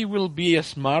think they will be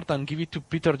smart and give it to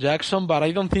Peter Jackson, but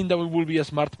I don't think that will be a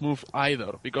smart move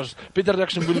either, because Peter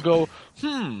Jackson will go,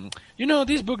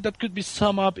 this book that could be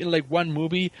summed up in like 1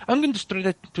 movie, I'm going to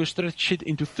stretch it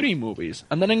into 3 movies,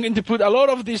 and then I'm going to put a lot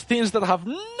of these things that have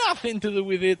nothing to do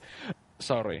with it.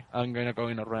 Sorry, I'm going to go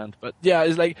in a rant, but yeah,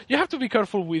 it's like you have to be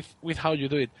careful with how you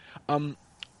do it.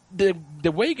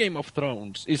 The way Game of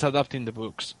Thrones is adapting the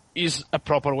books is a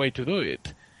proper way to do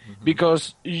it. Mm-hmm.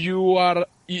 Because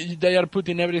they are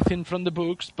putting everything from the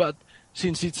books, but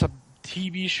since it's a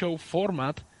TV show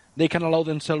format, they can allow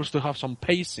themselves to have some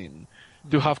pacing,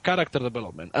 to have character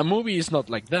development. A movie is not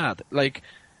like that. Like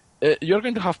you're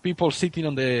going to have people sitting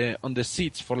on the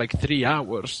seats for like 3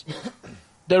 hours.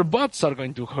 Their butts are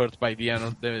going to hurt by the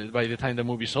end by the time the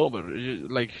movie's over.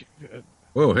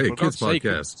 Whoa, hey, kids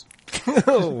podcast.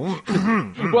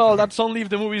 Well, that's only if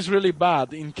the movie is really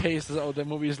bad. In case the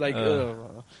movie is like,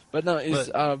 but no, it's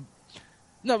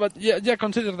no, but yeah.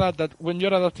 Consider that when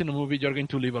you're adapting a movie, you're going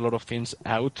to leave a lot of things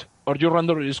out, or you run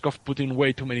the risk of putting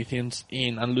way too many things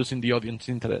in and losing the audience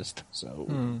interest.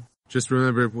 So just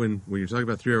remember when you're talking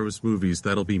about 3 hours movies,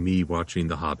 that'll be me watching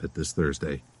The Hobbit this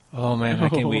Thursday. Oh man, I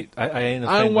can't wait. I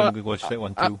understand when we watch that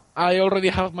one too. I already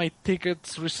have my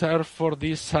tickets reserved for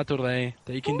this Saturday,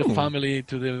 taking the family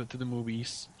to the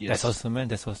movies. Yes. That's awesome, man.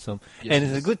 That's awesome. Yes, and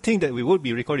it's a good thing that we won't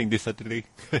be recording this Saturday.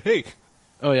 Hey.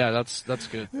 Oh yeah, that's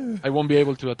good. I won't be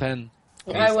able to attend.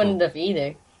 I wouldn't have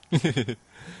either.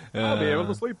 I'll be able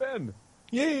to sleep in.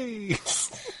 Yay!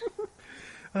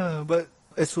 But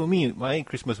as for me, my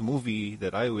Christmas movie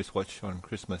that I always watch on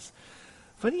Christmas,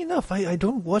 funny enough, I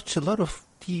don't watch a lot of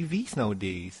TVs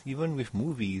nowadays, even with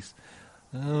movies.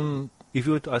 If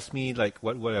you were to ask me like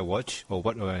what would I watch or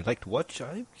what would I like to watch,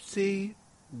 I'd say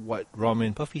what Romuald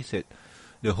and Puffy said.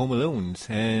 the Home Alones,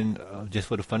 and just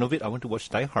for the fun of it, I want to watch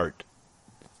Die Hard.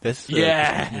 That's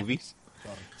Yeah. movies.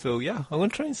 So yeah, I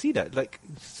want to try and see that. Like,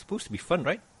 it's supposed to be fun,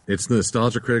 right? It's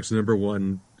Nostalgia Critic's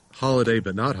 #1 holiday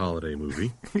but not holiday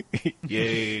movie.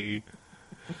 Yay!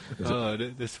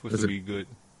 That's supposed to be good.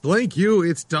 Blank you,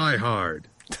 it's Die Hard.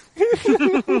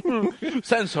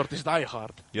 Censored is Die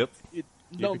Hard. Yep.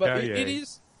 No, but it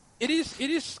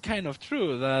is kind of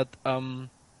true that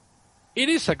it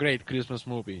is a great Christmas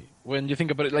movie when you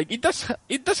think about it. Like it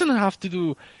doesn't have to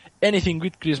do anything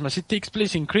with Christmas. It takes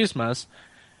place in Christmas.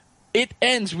 It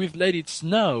ends with Let It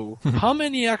Snow. How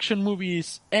many action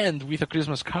movies end with A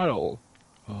Christmas Carol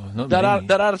Not many.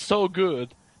 that are so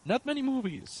good? Not many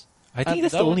movies. I think And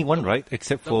that's that the one- only one, right?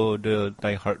 Except for the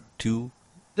Die Hard 2.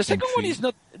 The second one 3. is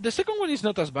not. The second one is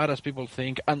not as bad as people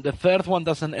think, and the third one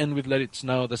doesn't end with Let It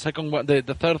Snow. The second one, the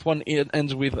third one,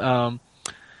 ends with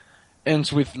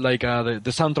like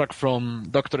the soundtrack from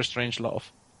Doctor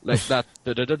Strangelove, like that.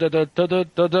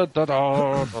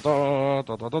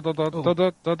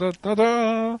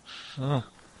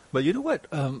 But you know what?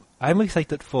 I'm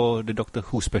excited for the Doctor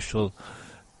Who special,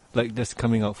 like that's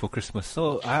coming out for Christmas.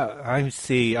 So I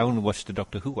say I want to watch the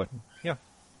Doctor Who one. Yeah.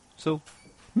 So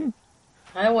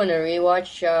I want to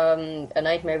rewatch A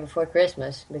Nightmare Before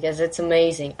Christmas because it's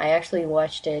amazing. I actually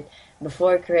watched it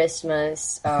before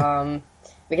Christmas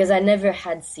because I never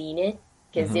had seen it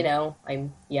because, you know,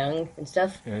 I'm young and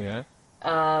stuff. yeah.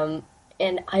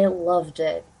 And I loved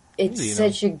it. It's Really,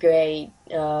 such a great...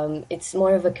 it's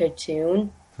more of a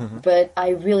cartoon, but I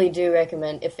really do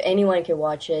recommend, if anyone can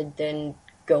watch it, then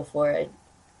go for it.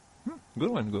 Good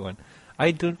one.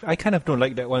 I kind of don't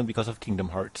like that one because of Kingdom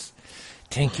Hearts.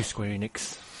 Thank you, Square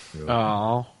Enix.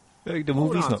 Oh, Like, the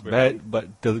movie's on, not Square bad,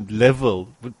 but the level,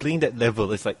 playing that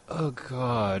level, it's like, oh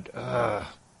god.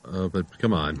 But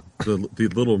come on, the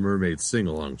Little Mermaid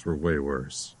sing-alongs were way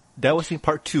worse. That was in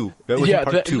part 2. That was in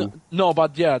part 2.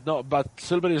 But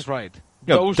Silver is right.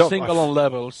 Yeah, Those don't- sing-along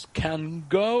levels can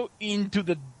go into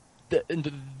the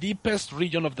deepest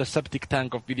region of the septic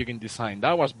tank of video game design.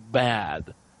 That was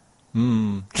bad.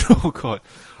 Oh god.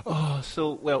 Oh,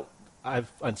 so well,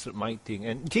 I've answered my thing.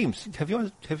 And James, have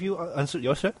you answered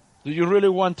your set? Do you really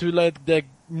want to let the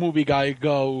movie guy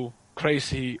go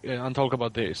crazy and talk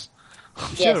about this?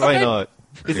 Yes. Sure, why not?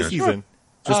 It's Yeah, a season.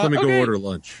 Just let me go okay. order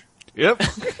lunch. Yep.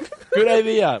 Good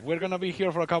idea. We're gonna be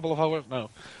here for a couple of hours now.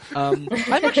 I'm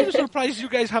actually surprised you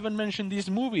guys haven't mentioned this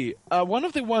movie. One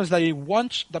of the ones that I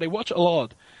watch a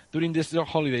lot during these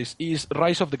holidays is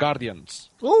Rise of the Guardians.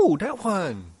 Oh, that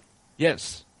one.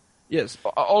 Yes.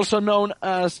 Also known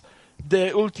as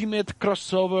the ultimate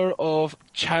crossover of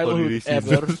childhood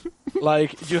Holiday ever.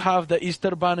 Like, you have the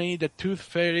Easter Bunny, the Tooth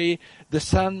Fairy, the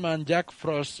Sandman, Jack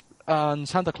Frost, and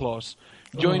Santa Claus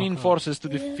joining forces to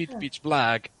defeat Pitch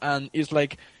Black. And it's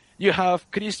like, you have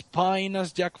Chris Pine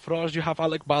as Jack Frost, you have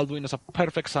Alec Baldwin as a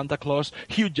perfect Santa Claus,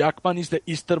 Hugh Jackman is the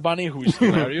Easter Bunny, who is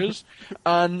hilarious,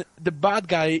 and the bad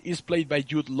guy is played by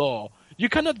Jude Law. You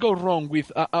cannot go wrong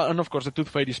with, and of course the Tooth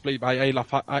Fairy is played by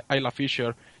Isla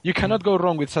Fisher. You cannot go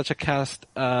wrong with such a cast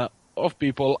of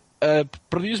people.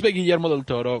 Produced by Guillermo del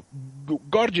Toro,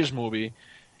 gorgeous movie.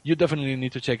 You definitely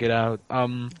need to check it out.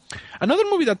 Another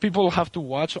movie that people have to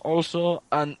watch also,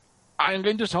 and I'm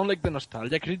going to sound like the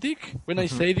nostalgia critic when I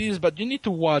say this, but you need to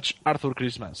watch Arthur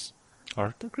Christmas.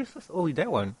 Arthur Christmas? Oh,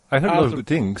 that one. I heard a lot of good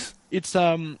things. It's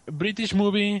a British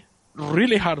movie,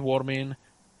 really heartwarming,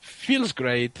 feels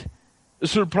great,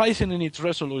 surprising in its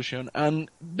resolution, and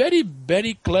very,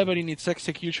 very clever in its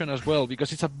execution as well,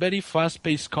 because it's a very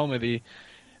fast-paced comedy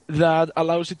that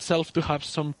allows itself to have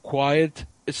some quiet,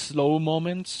 slow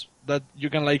moments that you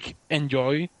can like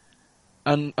enjoy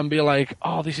and be like,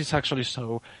 oh, this is actually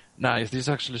so nice. This is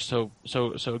actually so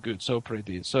good, so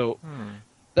pretty. So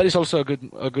that is also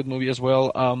a good movie as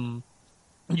well.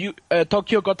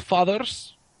 Tokyo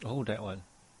Godfathers. Oh, that one.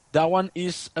 That one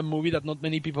is a movie that not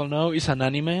many people know. It's an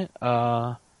anime,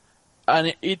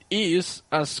 and it is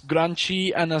as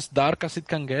grungy and as dark as it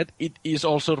can get. It is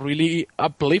also really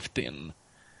uplifting.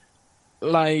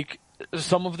 Like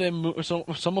some of the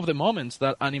moments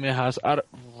that anime has are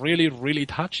really, really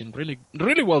touching, really,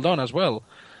 really well done as well.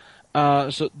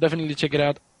 So definitely check it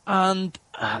out. And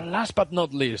last but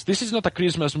not least, this is not a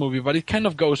Christmas movie, but it kind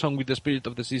of goes on with the spirit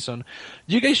of the season.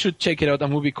 You guys should check it out. A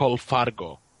movie called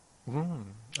Fargo.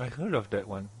 I heard of that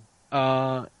one.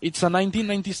 It's a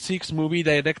 1996 movie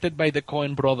directed by the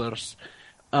Coen brothers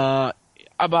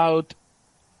about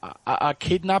a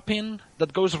kidnapping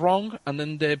that goes wrong, and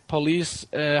then the police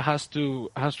has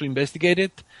to investigate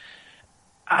it.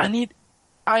 And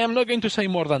I am not going to say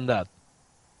more than that.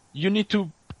 You need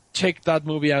to check that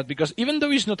movie out, because even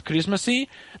though it's not Christmassy,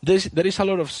 there is a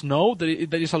lot of snow, there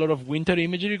is a lot of winter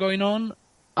imagery going on,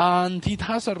 and it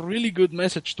has a really good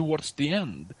message towards the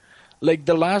end. Like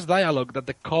the last dialogue that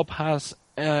the cop has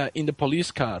in the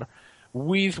police car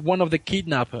with one of the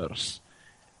kidnappers.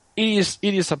 It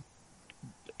is a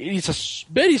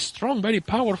very strong, very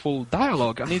powerful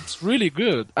dialogue, and it's really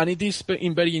good. And it is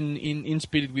very in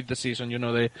spirit with the season. You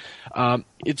know,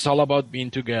 it's all about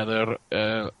being together.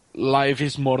 Life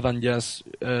is more than just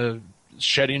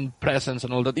sharing presents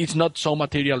and all that. It's not so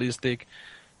materialistic,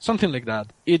 something like that.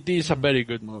 It is a very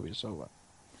good movie. So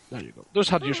there you go.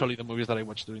 Those are usually the movies that I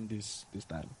watch during this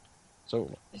time.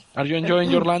 So, are you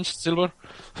enjoying your lunch, Silver?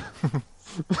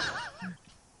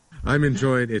 I'm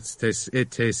enjoying it.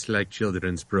 It tastes like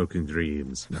children's broken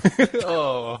dreams.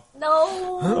 Oh.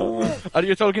 No. Are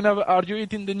you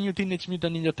eating the new Teenage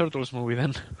Mutant Ninja Turtles movie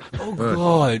then? Oh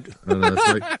God. No,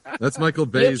 that's Michael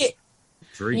Bay's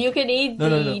drink. You can eat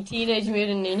the Teenage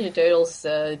Mutant Ninja Turtles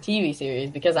TV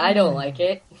series, because I don't like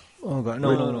it. Oh God.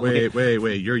 No.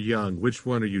 Wait. You're young. Which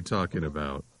one are you talking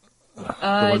about?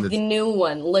 The new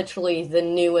one. Literally the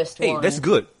newest one. Hey, that's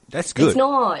good. That's good. It's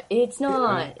not. The It's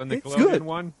good. Nickelodeon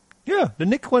one? Yeah, the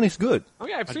Nick one is good. Oh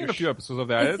yeah, I've seen a few episodes of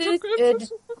that.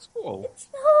 It's It's cool. It's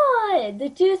not. The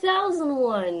 2000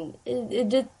 one.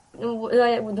 The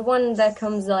one that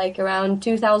comes like around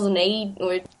 2008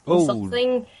 or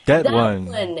something. That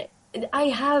one. I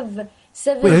have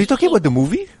 17. Wait, are you talking about the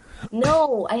movie?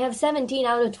 No, I have 17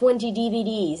 out of 20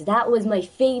 DVDs. That was my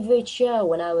favorite show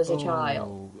when I was a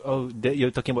child. Oh,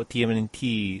 you're talking about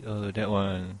TMNT. Oh, that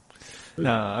one.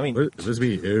 Nah, I mean... What does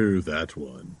mean, that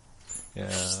one? Yeah.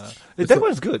 That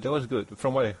was good. That was good,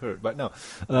 from what I heard. But no.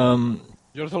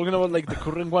 You're talking about like the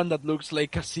current one that looks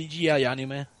like a CGI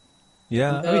anime?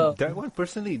 Yeah, I mean, that one,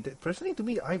 personally to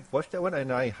me, I watched that one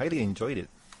and I highly enjoyed it.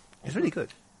 It's really good.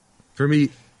 For me,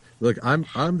 look,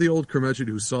 I'm the old curmudgeon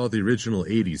who saw the original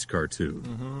 80s cartoon.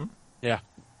 Mm-hmm. Yeah.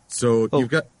 So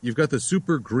you've got the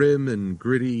super grim and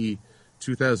gritty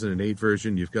 2008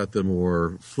 version. You've got the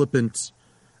more flippant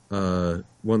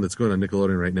one that's going on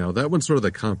Nickelodeon right now. That one's sort of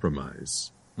the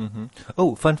compromise. Mm-hmm.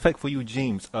 Oh, fun fact for you,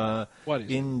 James. What is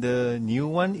in the new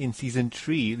one, in season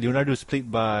 3, Leonardo is played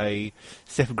by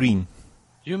Seth Green.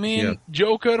 You mean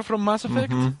Joker from Mass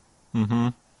Effect? Mm-hmm. Mm-hmm.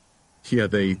 Yeah,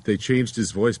 they changed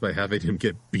his voice by having him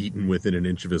get beaten within an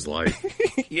inch of his life.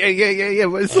 Yeah,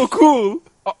 but it's so cool.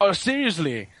 Oh,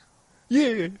 seriously?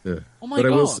 Yeah. Oh my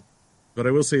God. But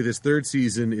I will say this third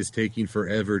season is taking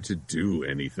forever to do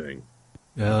anything.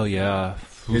 Oh, yeah.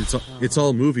 It's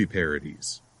all movie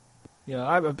parodies. Yeah,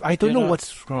 I don't know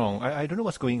what's wrong. I don't know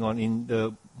what's going on in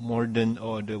the modern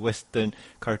or the Western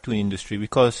cartoon industry,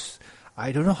 because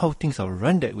I don't know how things are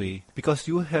run that way. Because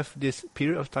you have this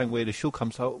period of time where the show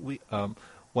comes out 1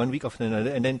 week after another,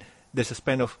 and then there's a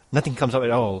span of nothing comes out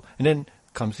at all, and then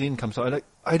comes out. Like,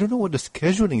 I don't know what the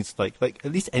scheduling is like. Like,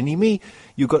 at least anime,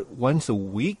 you got once a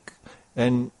week,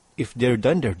 and if they're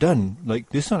done, they're done. Like,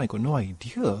 this one, I got no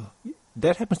idea.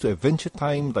 That happens to Adventure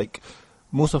Time, like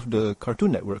most of the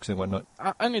Cartoon Networks and whatnot.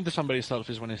 I need to somebody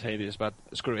selfish when I say this, but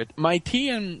screw it. My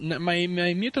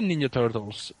Mutant Ninja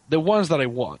Turtles, the ones that I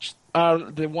watched, are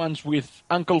the ones with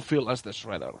Uncle Phil as the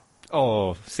Shredder.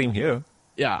 Oh, same here.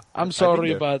 Yeah, I'm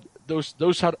sorry, but those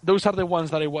are the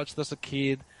ones that I watched as a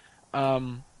kid.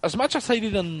 As much as I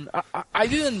didn't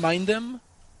mind them,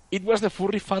 it was the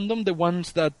furry fandom, the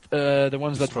ones that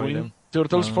ruined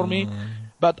Turtles for me.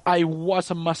 But I was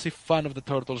a massive fan of the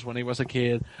Turtles when I was a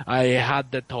kid. I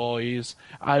had the toys.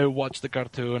 I watched the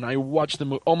cartoon. I watched the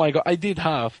movie. Oh my God, I did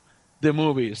have the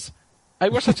movies. I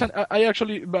was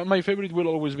my favorite will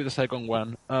always be the second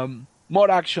one.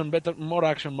 More action,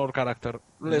 more character,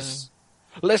 less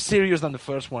serious than the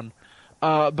first one.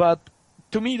 But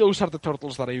to me, those are the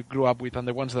Turtles that I grew up with and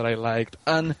the ones that I liked.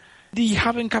 And they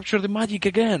haven't captured the magic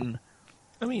again.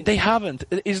 I mean, they haven't.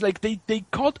 It's like they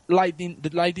caught the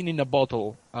lightning in a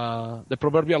bottle, the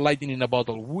proverbial lightning in a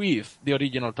bottle with the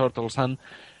original Turtles, and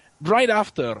right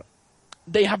after,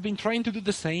 they have been trying to do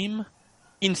the same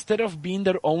instead of being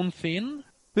their own thing.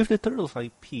 With the Turtles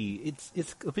IP, it's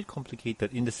a bit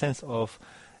complicated in the sense of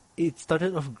it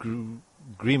started off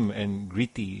grim and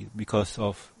gritty because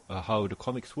of how the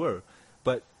comics were,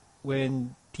 but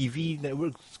when TV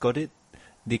networks got it,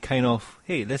 they kind of,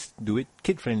 hey, let's do it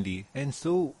kid-friendly. And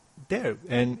so,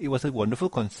 and it was a wonderful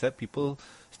concept. People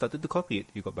started to copy it.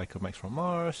 You got Biker Mice from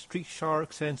Mars, Street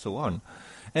Sharks, and so on.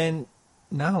 And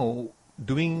now,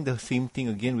 doing the same thing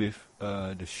again with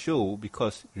the show,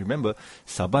 because, remember,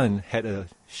 Saban had a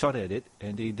shot at it,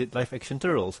 and they did live-action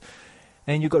Turtles.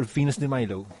 And you got Venus de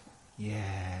Milo.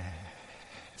 Yeah.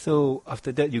 So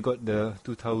after that, you got the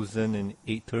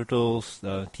 2008 Turtles,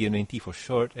 TMNT for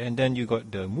short, and then you got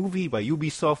the movie by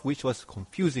Ubisoft, which was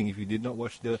confusing if you did not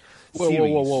watch the series.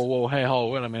 Whoa. Hey,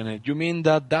 wait a minute. You mean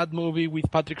that movie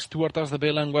with Patrick Stewart as the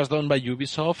villain was done by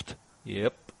Ubisoft?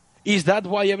 Yep. Is that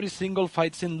why every single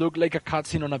fight scene looked like a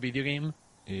cutscene on a video game?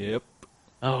 Yep.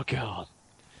 Oh, God.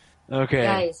 Okay,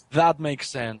 Guys. that makes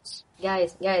sense.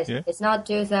 Guys, Yeah? it's not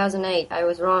 2008. I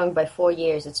was wrong by 4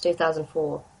 years. It's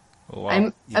 2004. Oh,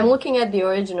 wow. I'm looking at the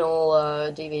original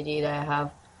DVD that I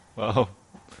have. Wow.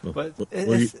 But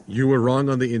you were wrong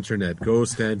on the internet. Go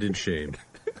stand in shame.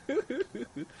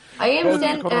 I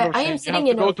am sitting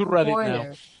in a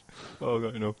corner. Oh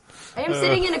God, no. I am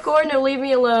sitting in a corner. Leave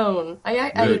me alone.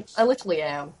 I literally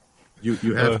am. You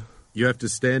have to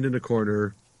stand in a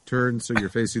corner, turn so you're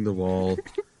facing the wall,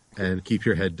 and keep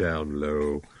your head down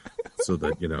low, so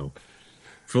that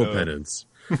full penance.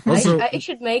 Also, I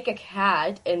should make a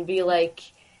cat and be like,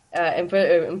 and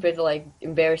put like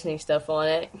embarrassing stuff on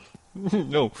it.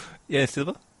 No. Yeah,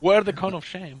 Silver? Wear the cone of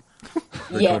shame.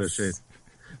 Yes.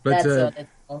 But That's what it's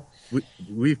called.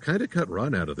 we've kind of cut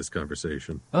Ron out of this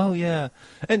conversation. Oh, yeah.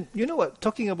 And you know what?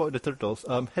 Talking about the Turtles,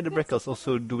 Heather Breckel's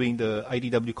also doing the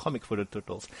IDW comic for the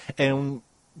Turtles. And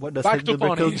what does Back to Heather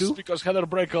Breckel ponies, do? because Heather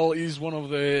Breckel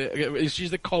is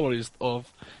she's the colorist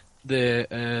of the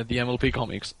MLP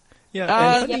comics.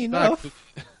 Yeah, and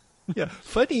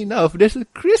funny enough, there's a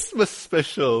Christmas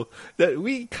special that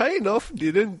we kind of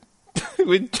didn't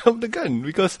jump the gun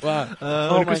because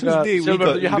on Christmas Day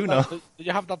Silver, we got Luna. Do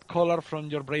you have that color from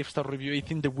your Brave Star review? I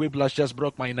think the whiplash just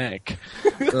broke my neck.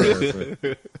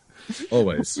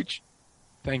 Always.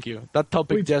 Thank you. That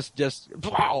topic just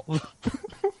wow.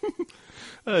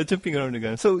 Jumping around the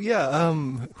gun. So yeah,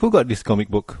 who got this comic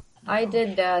book? I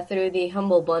did through the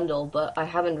Humble Bundle, but I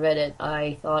haven't read it.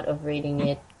 I thought of reading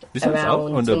it This one's out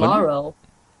around on the tomorrow.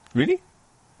 Really?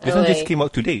 This Oh, one just wait. came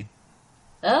out today.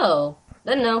 Oh,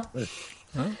 then no.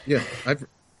 Yeah,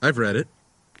 I've read it.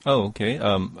 Oh, okay.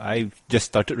 I just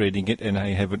started reading it and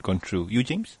I haven't gone through. You,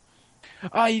 James?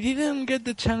 I didn't get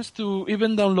the chance to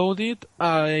even download it.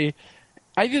 I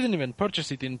didn't even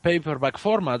purchase it in paperback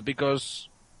format because,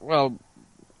 well,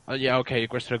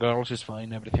 Equestria Girls is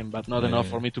fine, everything, but not enough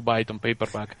for me to buy it on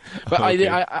paperback. But Okay.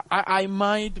 I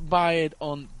might buy it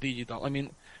on digital. I mean,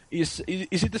 is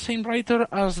it the same writer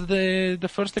as the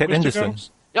first Ted Equestria Anderson.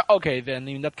 Girls? Yeah, okay, then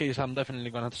in that case, I'm definitely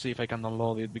going to see if I can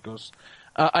download it because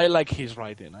I like his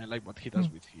writing. I like what he does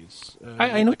with his.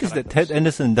 I noticed that Ted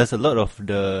Anderson does a lot of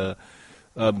the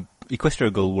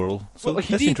Equestria Girl world. So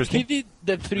that's interesting. He did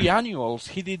the 3 annuals.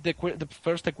 He did the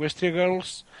first Equestria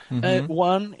Girls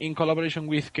one in collaboration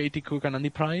with Katie Cook and Andy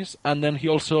Price, and then he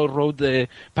also wrote the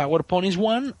Power Ponies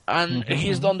one, and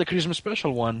he's done the Christmas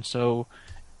special one. So,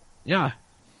 yeah,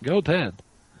 go Ted.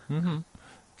 Mm-hmm.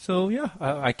 So yeah,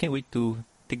 I can't wait to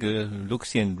take a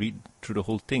look-see and read through the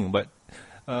whole thing. But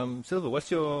Silver,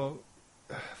 what's your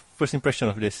first impression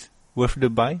of this? Worth the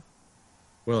buy?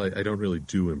 Well, I don't really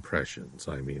do impressions.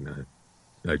 I mean,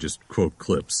 I just quote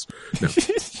clips. No.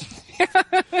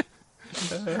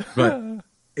 But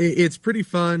it's pretty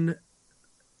fun.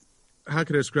 How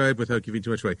can I describe without giving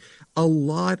too much away? A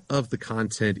lot of the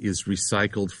content is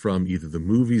recycled from either the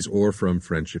movies or from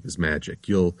Friendship is Magic.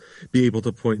 You'll be able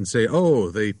to point and say,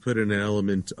 oh, they put in an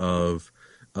element of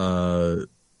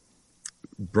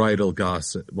bridal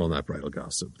gossip. Well, not bridal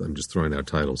gossip. I'm just throwing out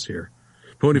titles here.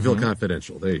 Ponyville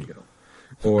Confidential. There you go.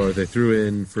 Or they threw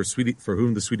in for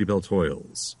whom the Sweetie Belle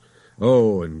toils.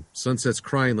 Oh, and Sunset's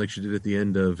crying like she did at the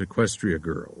end of Equestria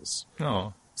Girls.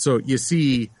 Oh. So you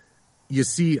see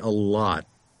a lot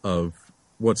of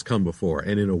what's come before,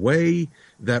 and in a way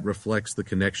that reflects the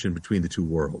connection between the two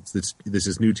worlds. This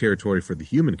is new territory for the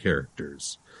human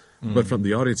characters, but from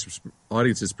the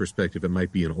audience's perspective, it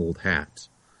might be an old hat,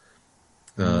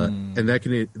 and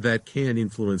that can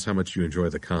influence how much you enjoy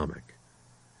the comic.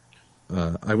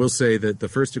 I will say that the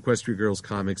first Equestria Girls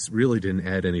comics really didn't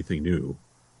add anything new,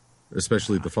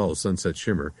 especially the Fall of Sunset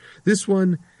Shimmer. This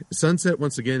one, Sunset,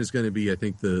 once again, is going to be, I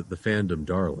think, the fandom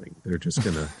darling. They're just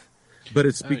going to... But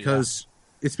it's because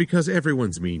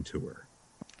everyone's mean to her.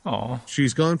 Oh.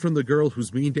 She's gone from the girl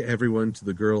who's mean to everyone to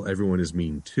the girl everyone is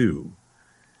mean to.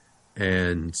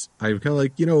 And I'm kind of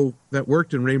like, that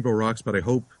worked in Rainbow Rocks, but I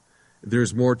hope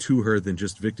there's more to her than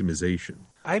just victimization.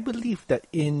 I believe that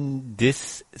in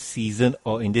this season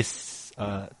or in this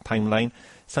timeline,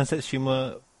 Sunset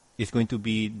Shimmer is going to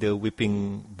be the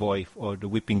whipping boy or the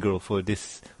whipping girl for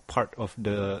this part of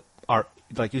the arc.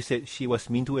 Like you said, she was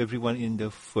mean to everyone in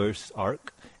the first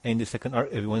arc, and the second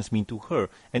arc, everyone's mean to her.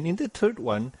 And in the third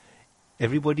one,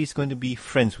 everybody's going to be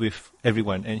friends with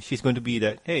everyone, and she's going to be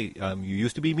that, hey, you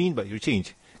used to be mean, but you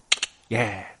changed.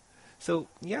 Yeah. So,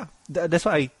 yeah, that's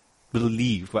what I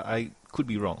believe, but I could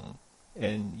be wrong.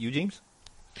 And you, James?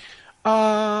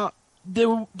 The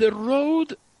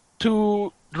road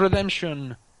to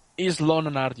redemption is long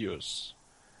and arduous.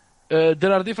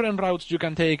 There are different routes you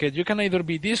can take it. You can either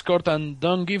be Discord and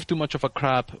don't give too much of a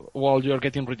crap while you're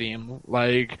getting redeemed.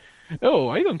 Like, oh,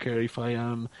 I don't care if I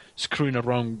am screwing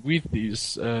around with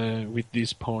these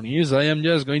ponies. I am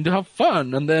just going to have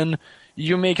fun. And then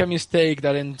you make a mistake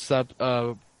that ends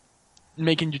up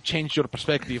making you change your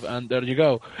perspective, and there you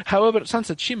go. However,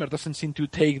 Sunset Shimmer doesn't seem to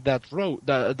take that route.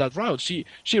 That route. She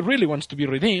really wants to be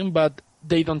redeemed, but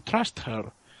they don't trust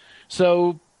her.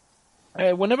 So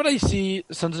whenever I see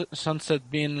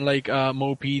Sunset being like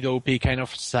mopey, dopey, kind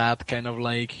of sad, kind of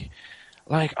like,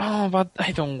 oh, but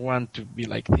I don't want to be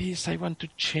like this. I want to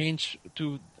change.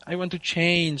 I want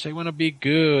to be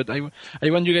good. I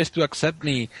want you guys to accept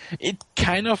me. It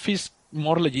kind of is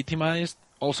more legitimized,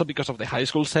 also because of the high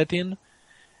school setting.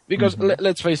 Because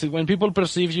let's face it, when people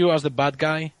perceive you as the bad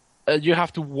guy, you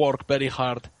have to work very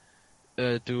hard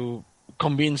to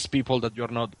convince people that you're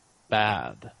not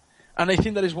bad. And I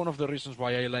think that is one of the reasons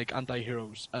why I like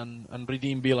anti-heroes and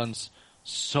redeem villains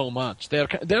so much. They're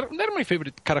my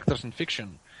favorite characters in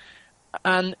fiction.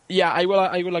 And yeah, I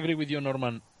will agree with you,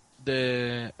 Norman,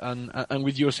 and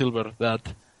with you, Silver,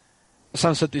 that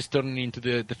Sunset is turning into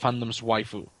the fandom's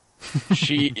waifu.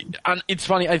 And it's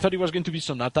funny. I thought it was going to be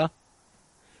Sonata.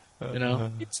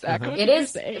 It's that good. It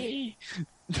is.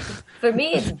 For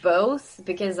me, it's both,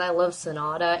 because I love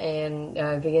Sonata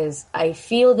and because I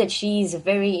feel that she's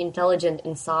very intelligent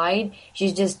inside.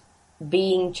 She's just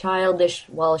being childish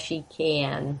while she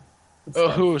can.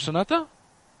 Who, Sonata?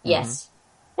 Yes.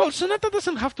 Well, Sonata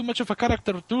doesn't have too much of a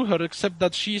character to her, except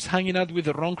that she's hanging out with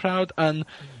the wrong crowd, and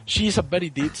she's a very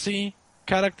ditzy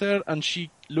character, and she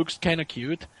looks kind of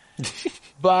cute.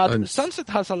 But Sunset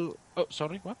has a... Oh,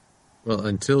 sorry, what? Well,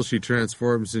 until she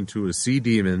transforms into a sea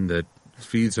demon that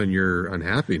feeds on your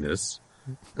unhappiness,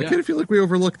 I kind of feel like we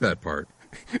overlooked that part.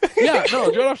 Yeah,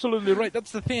 no, you're absolutely right.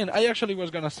 That's the thing. I actually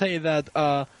was going to say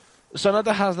that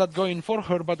Sonata has that going for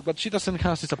her, but what she doesn't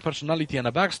have is a personality and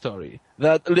a backstory.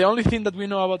 That the only thing that we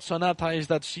know about Sonata is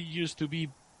that she used to be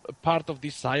part of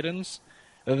these sirens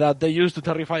that they used to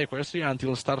terrify Equestria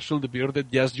until Starshul the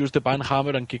Bearded just used the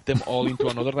banhammer and kicked them all into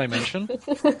another dimension.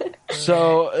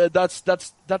 So that's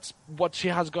what she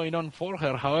has going on for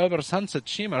her. However, Sunset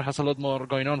Shimmer has a lot more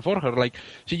going on for her. Like,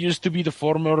 she used to be the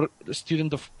former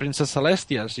student of Princess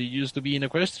Celestia. She used to be in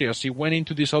Equestria. She went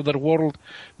into this other world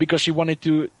because she wanted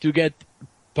to get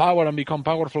power and become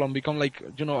powerful and become like,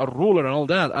 a ruler and all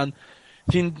that. And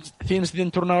things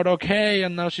didn't turn out okay,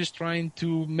 and now she's trying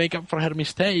to make up for her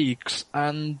mistakes,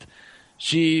 and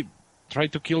she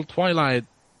tried to kill Twilight,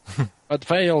 but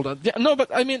failed. No, but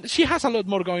I mean, she has a lot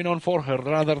more going on for her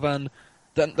rather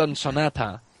than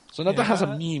Sonata. Sonata has a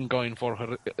meme going for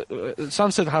her.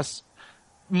 Sunset has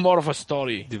more of a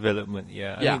story. Development,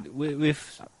 yeah. I mean,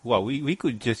 we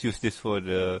could just use this for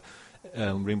the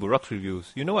Rainbow Rock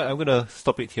reviews. You know what? I'm going to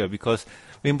stop it here because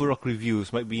Rainbow Rock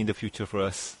reviews might be in the future for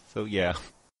us. So, yeah.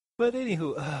 But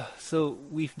anywho, so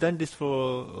we've done this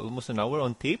for almost an hour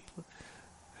on tape.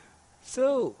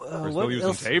 So, We're what still using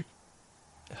else? tape?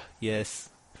 Yes.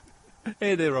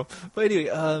 Hey there, Rob. But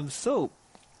anyway, so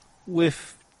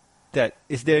with that,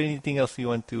 is there anything else you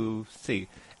want to say?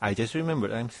 I just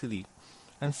remembered. I'm silly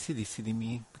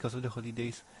me, because of the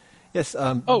holidays. Yes,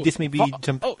 this may be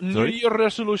New Year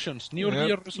resolutions. New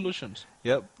Year resolutions.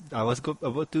 Yep, I was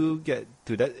about to get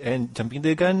to that and jumping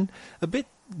the gun a bit.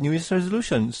 New Year's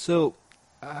resolution. So,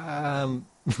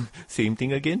 same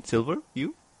thing again. Silver,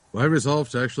 you? Well, I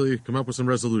resolved to actually come up with some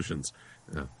resolutions.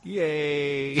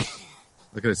 Yay!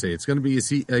 Like I say, it's going to be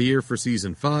a year for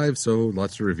season 5, so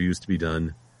lots of reviews to be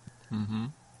done. Mm-hmm.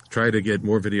 Try to get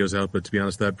more videos out, but to be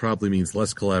honest, that probably means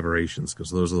less collaborations, because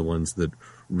those are the ones that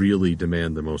really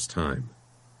demand the most time.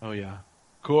 Oh, yeah.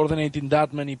 Coordinating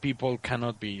that many people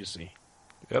cannot be easy.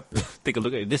 Yep. Take a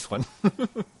look at this one.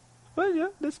 Well, yeah,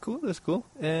 that's cool.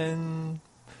 And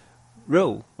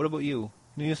Ro, what about you?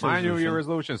 New Year's My resolution? New Year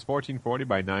resolution is 1440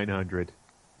 by 900.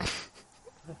 Oh,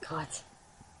 God.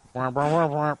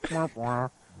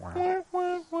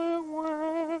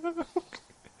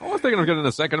 I was thinking of getting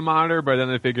a second monitor, but then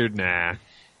I figured, nah.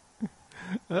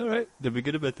 All right, the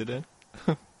bigger the better then.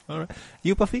 All right,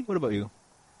 you Puffy, what about you?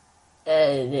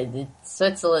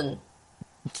 Switzerland.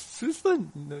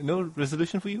 Switzerland? No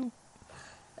resolution for you?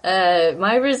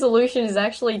 My resolution is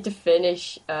actually to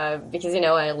finish, because,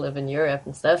 I live in Europe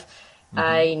and stuff.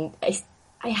 I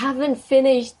haven't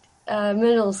finished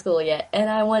middle school yet, and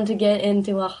I want to get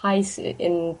into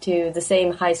into the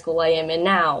same high school I am in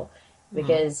now,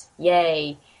 because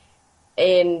yay.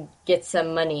 and get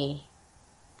some money.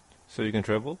 So you can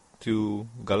travel to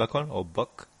Galacon or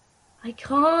Buck? I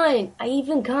can't. I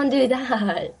even can't do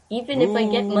that. Even if I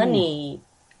get money.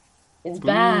 It's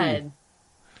bad.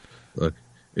 Look,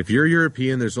 if you're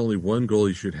European, there's only one goal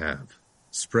you should have.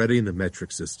 Spreading the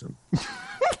metric system.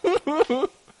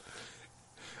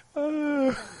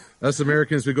 Us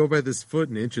Americans, we go by this foot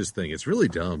and inches thing. It's really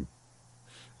dumb.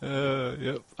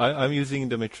 Yep. I'm using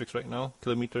the metrics right now.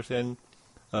 Kilometers and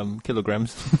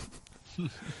kilograms.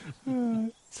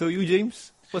 So you,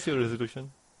 James, what's your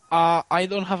resolution? I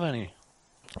don't have any.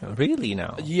 Really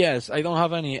now? Yes, I don't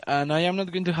have any, and I am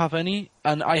not going to have any.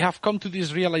 And I have come to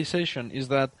this realization: is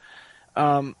that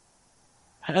I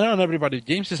don't know, everybody.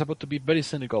 James is about to be very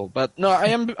cynical, but no, I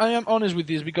am honest with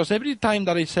this, because every time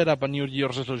that I set up a New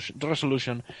Year's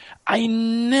resolution, I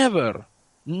never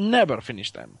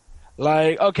finish them.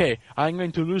 Like, okay, I'm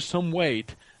going to lose some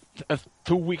weight.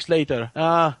 2 weeks later,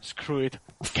 screw it.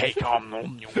 Cake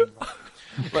on.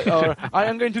 Or I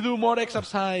am going to do more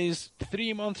exercise.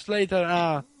 3 months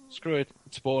later, screw it.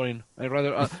 It's boring. I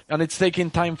rather and it's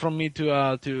taking time from me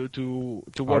to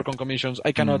work on commissions.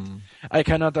 I cannot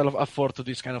afford to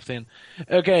this kind of thing.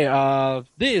 Okay,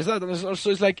 that also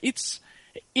is like it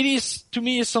is to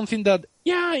me is something that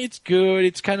it's good.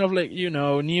 It's kind of like,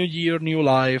 new year, new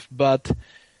life. But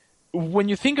when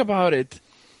you think about it,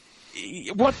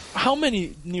 how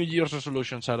many New Year's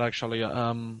resolutions are actually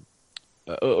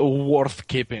worth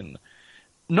keeping?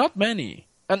 Not many.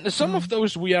 And some of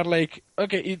those we are like,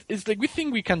 okay, it's like we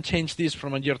think we can change this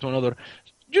from a year to another.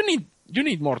 You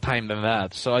need more time than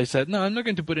that. So I said, no, I'm not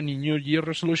going to put any New Year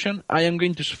resolution. I am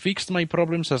going to fix my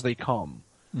problems as they come.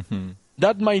 Mm-hmm.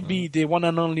 That might be the one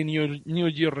and only New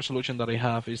Year resolution that I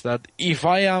have, is that if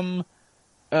I am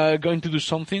going to do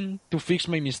something to fix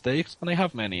my mistakes, and I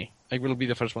have many, I will be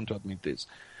the first one to admit this,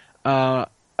 I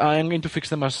am going to fix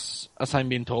them as I'm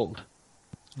being told.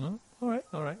 Oh,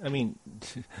 all right. I mean,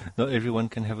 not everyone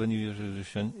can have a New Year's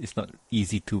resolution. It's not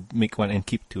easy to make one and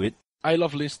keep to it. I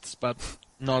love lists, but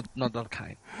not that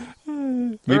kind.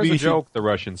 There's a joke the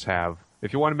Russians have.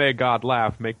 If you want to make God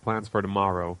laugh, make plans for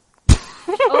tomorrow.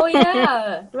 Oh,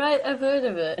 yeah. Right, I've heard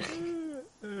of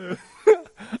it.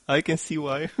 I can see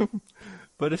why.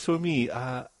 But as for me,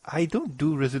 I don't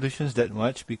do resolutions that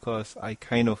much because I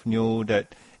kind of know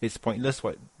that it's pointless,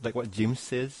 like what James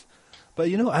says. But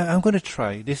I'm going to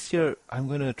try. This year, I'm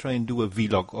going to try and do a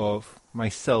vlog of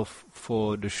myself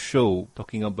for the show,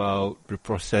 talking about the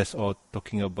process or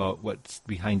talking about what's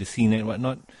behind the scene and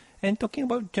whatnot, and talking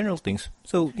about general things.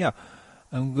 So, yeah,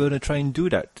 I'm going to try and do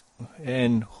that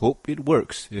and hope it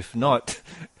works. If not,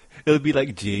 it'll be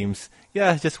like James.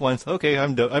 Yeah, just once. Okay,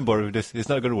 I'm done. I'm bored with this. It's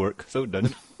not going to work. So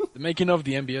done. The making of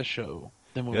the MBS Show.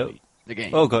 The movie. Yep. The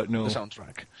game. Oh, God, no. The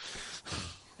soundtrack.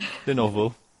 The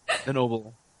novel. The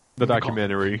novel. The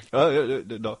documentary.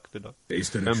 The doc.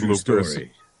 Based on a true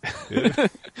story. Yeah.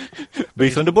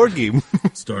 Based on the board game.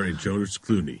 Starring George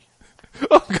Clooney.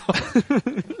 Oh, God.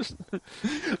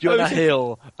 Jonah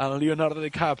Hill and Leonardo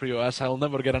DiCaprio, as I'll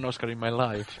never get an Oscar in my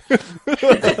life.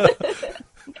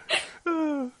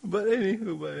 But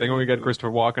anywho, think we get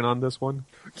Christopher Walken on this one?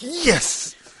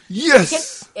 Yes!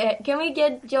 Can we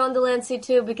get John Delancey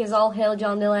too? Because all hail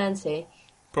John Delancey.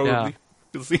 Probably. Yeah.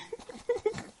 We'll see.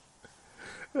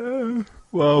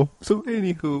 Wow. So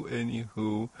anywho,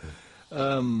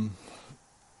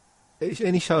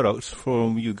 any shout-outs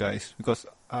from you guys? Because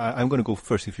I'm going to go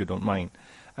first if you don't mind.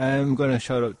 I'm going to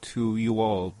shout out to you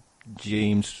all,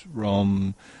 James,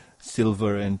 Rom,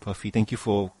 Silver, and Puffy. Thank you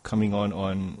for coming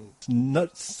on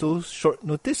not so short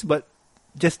notice, but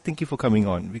just thank you for coming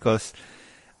on, because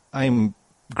I'm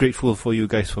grateful for you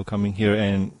guys for coming here,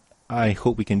 and I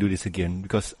hope we can do this again,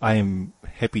 because I am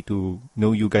happy to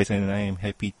know you guys and I am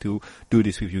happy to do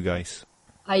this with you guys.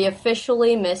 I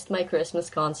officially missed my Christmas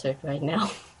concert right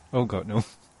now. Oh God, no.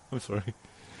 I'm sorry.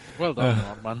 Well done,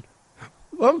 Norman.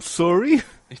 I'm sorry.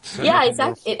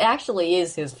 It actually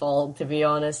is his fault, to be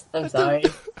honest. I'm sorry.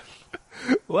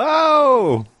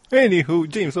 Wow. Anywho,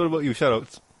 James, what about you?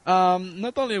 Shoutouts.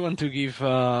 Not only I want to give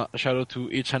a shout out to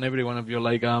each and every one of you.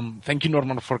 Like, thank you,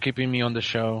 Norman, for keeping me on the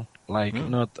show. Like,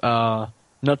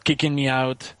 not kicking me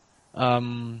out.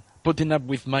 Putting up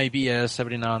with my BS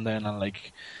every now and then, and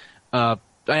like, I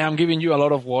am giving you a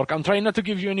lot of work. I'm trying not to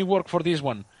give you any work for this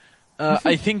one.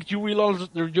 I think you will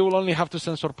only have to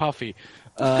censor Puffy,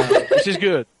 which is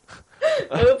good.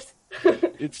 Oops.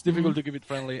 It's difficult to keep it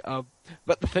friendly.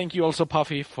 But thank you also,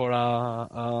 Puffy,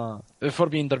 for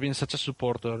being such a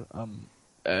supporter.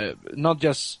 Not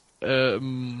just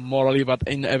morally, but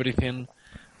in everything.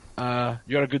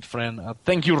 You're a good friend.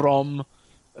 Thank you, Rom.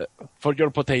 for your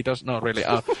potatoes. No, really.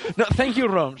 No, thank you,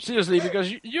 Rom. Seriously,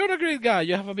 because you're a great guy.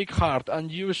 You have a big heart,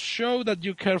 and you show that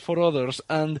you care for others.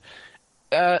 And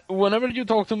whenever you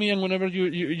talk to me and whenever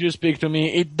you speak to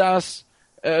me, it does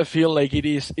feel like it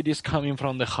is coming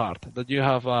from the heart. That you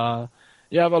have a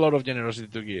lot of generosity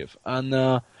to give. And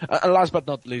last but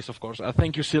not least, of course,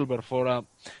 thank you, Silver, for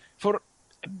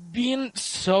being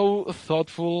so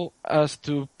thoughtful as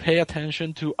to pay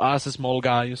attention to us small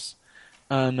guys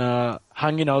and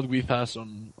hanging out with us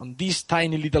on this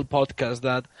tiny little podcast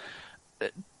that,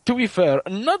 to be fair,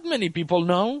 not many people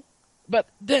know, but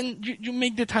then you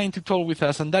make the time to talk with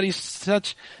us, and that is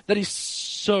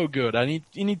so good, and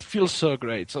it feels so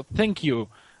great. So thank you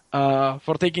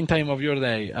for taking time of your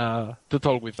day to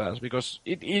talk with us, because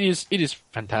it is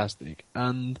fantastic.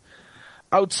 And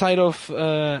outside of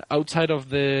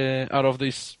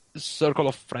this circle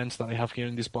of friends that I have here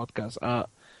in this podcast,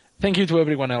 thank you to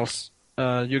everyone else.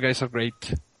 You guys are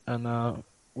great, and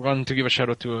want to give a shout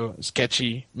out to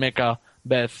Sketchy, Mecha,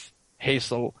 Beth,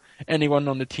 Hazel, anyone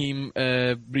on the team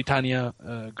Britannia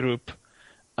group,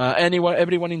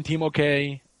 everyone in Team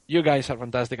OK. You guys are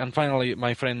fantastic, and finally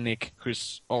my friend Nick,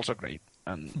 who's also great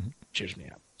and cheers me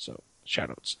up. So shout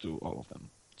outs to all of them.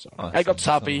 So awesome. I got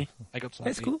sappy.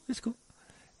 It's cool.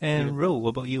 And Ro, what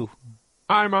about you?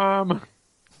 Hi, Mom.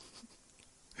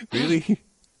 Really?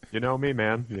 You know me,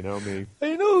 man. You know me.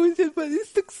 I know, but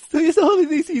it's the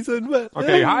holiday season. But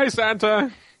okay, hi,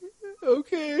 Santa.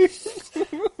 Okay.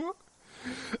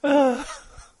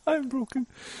 I'm broken.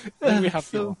 We have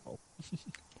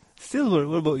Silver,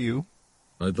 what about you?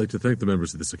 I'd like to thank the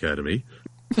members of this academy.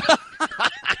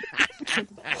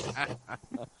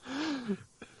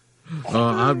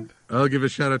 I'll give a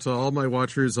shout out to all my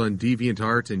watchers on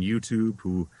DeviantArt and YouTube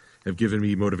who have given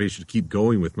me motivation to keep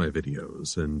going with my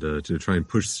videos and to try and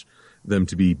push them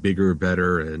to be bigger,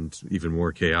 better, and even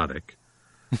more chaotic.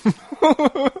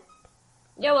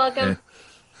 You're welcome.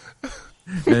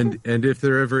 And if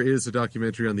there ever is a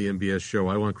documentary on the MBS show,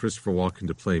 I want Christopher Walken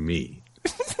to play me.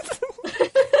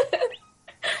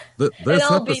 And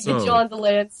I'll be the John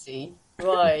Delancey.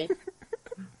 Right.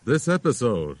 This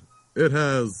episode, it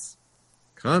has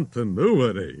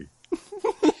continuity.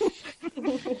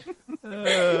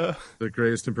 The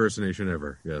greatest impersonation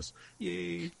ever, yes.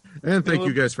 Yay. And thank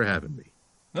you guys for having me.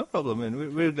 No problem,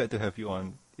 man. We're glad to have you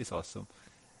on. It's awesome.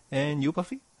 And you,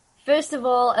 Puffy? First of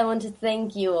all, I want to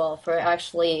thank you all for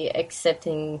actually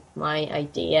accepting my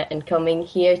idea and coming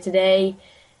here today.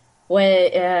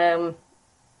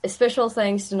 A special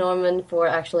thanks to Norman for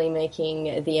actually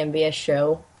making the MBS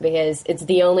show, because it's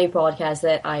the only podcast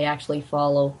that I actually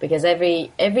follow, because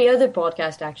every other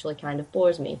podcast actually kind of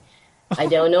bores me. I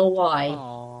don't know why.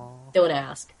 Don't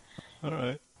ask. All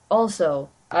right.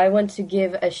 Also, I want to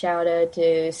give a shout out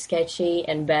to Sketchy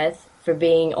and Beth for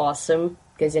being awesome,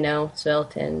 because,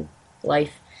 svelte and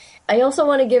life. I also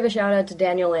want to give a shout out to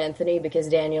Daniel Anthony, because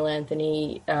Daniel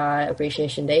Anthony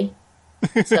Appreciation Day.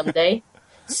 Someday.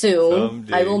 Soon.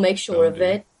 I will make sure of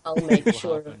it. I'll make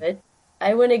sure of it.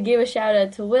 I want to give a shout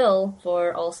out to Will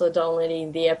for also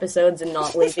downloading the episodes and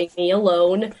not leaving me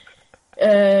alone.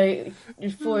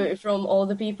 From all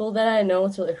the people that I know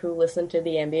who listen to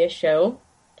the MBS show.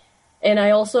 And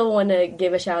I also want to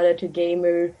give a shout out to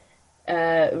Gamer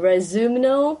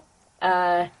Resumno,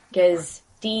 because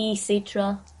D.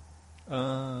 Citra.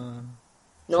 Norman,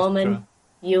 Citra.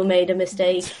 You made a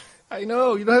mistake. I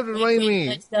know, you don't have to remind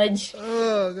me. Nudge.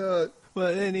 Oh, God.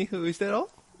 Well, anywho, is that all?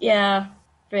 Yeah,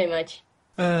 pretty much.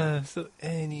 So,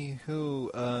 anywho,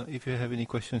 if you have any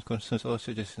questions, concerns, or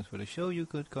suggestions for the show, you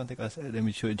could contact us at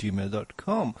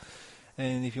mbsshow@gmail.com.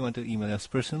 And if you want to email us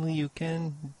personally, you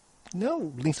can.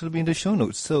 No, links will be in the show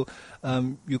notes. So,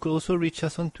 you could also reach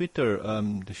us on Twitter.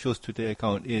 The show's Twitter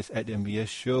account is at MBS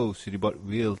Show. Siribot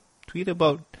will tweet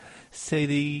about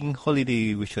saying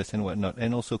holiday wishes and whatnot,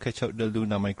 and also catch out the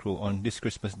Luna Micro on this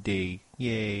Christmas Day.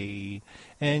 Yay!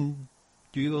 And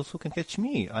you also can catch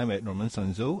me. I'm at Norman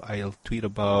Sanzo. I'll tweet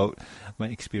about my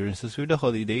experiences with the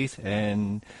holidays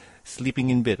and sleeping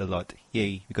in bed a lot.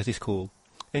 Yay, because it's cool.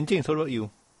 And James, what about you?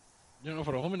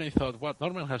 For a moment I thought, what,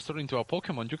 Norman has turned into a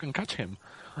Pokemon, you can catch him.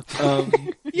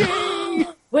 Yay!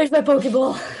 Where's my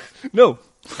Pokeball? No!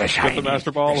 The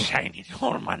Master Ball. The shiny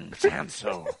Norman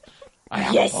Sanzo. I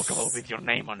have a Pokeball with your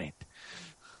name on it.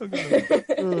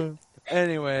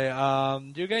 Anyway,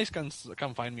 you guys can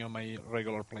find me on my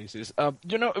regular places.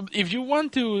 If you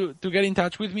want to get in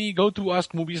touch with me, go to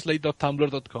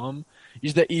askmovieslate.tumblr.com.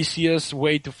 It's the easiest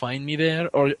way to find me there,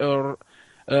 or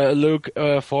look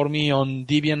for me on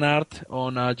DeviantArt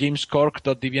on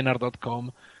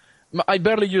jamescorck.deviantart.com. I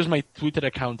barely use my Twitter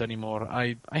account anymore.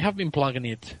 I have been plugging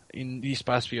it in these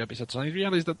past few episodes, and I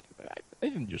realized that I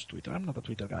didn't use Twitter. I'm not a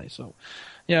Twitter guy, so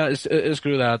yeah,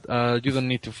 screw that. You don't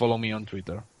need to follow me on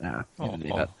Twitter. Nah, you don't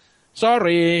need that.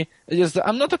 Sorry,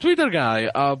 I'm not a Twitter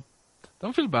guy.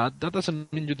 Don't feel bad. That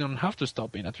doesn't mean you don't have to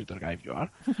stop being a Twitter guy if you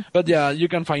are. But yeah, you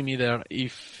can find me there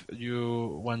if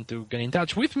you want to get in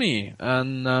touch with me.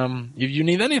 And if you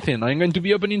need anything, I'm going to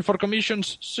be opening for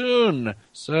commissions soon.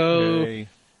 So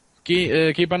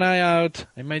keep an eye out.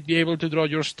 I might be able to draw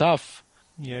your stuff.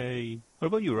 Yay. What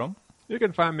about you, Rom? You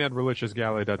can find me at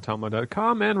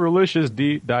reliciousgalley.tumblr.com and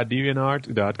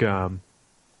relicious.deviantart.com.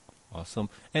 Awesome.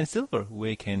 And Silver,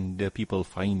 where can the people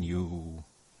find you?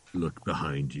 Look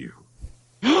behind you.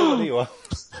 Oh, there you are.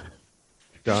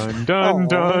 Dun, dun,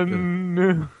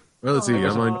 dun. Well, let's see.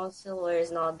 I'm on. Silver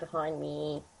is not behind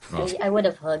me. I would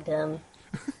have hugged him.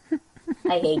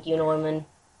 I hate you, Norman.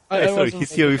 Sorry,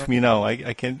 he's here with me now.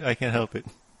 I can't help it.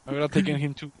 I'm not taking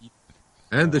him to eat.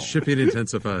 And the shipping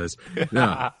intensifies.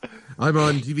 Now, I'm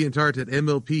on DeviantArt at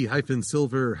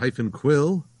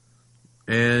MLP-Silver-Quill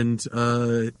and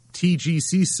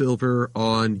TGC Silver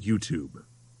on YouTube.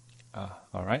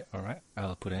 All right.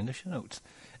 I'll put it in the show notes.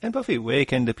 And Puffy, where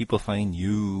can the people find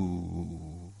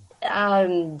you?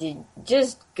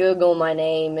 Just Google my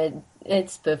name.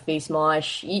 It's Puffy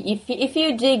Smosh. If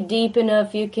you dig deep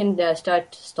enough, you can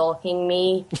start stalking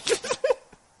me.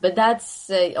 But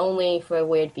that's only for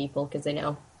weird people, because I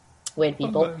know weird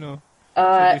people. Oh, no.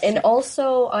 And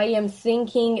also, I am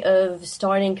thinking of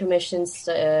starting commissions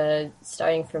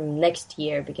starting from next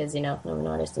year, because, I'm an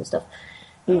artist and stuff.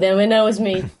 No one knows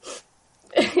me.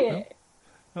 No?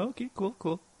 Okay,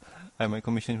 cool. I might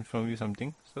commission from you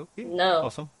something. So yeah, No.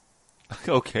 Awesome.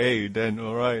 Okay, then.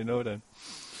 All right, no then.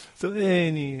 So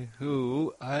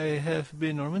anywho, I have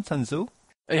been Norman Sanzo.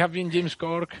 I have been James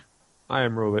Corck. I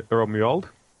am Romuald.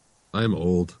 I'm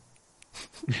old.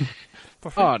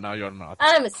 Oh, no, you're not.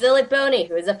 I'm a silly pony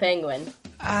who is a penguin.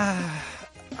 That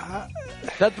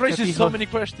raises so many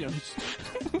questions.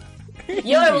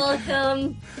 You're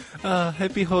welcome.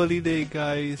 Happy holiday,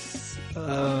 guys.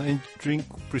 And drink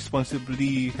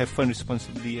responsibly, have fun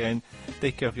responsibly, and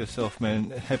take care of yourself, man.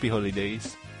 Happy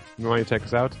holidays. You want to take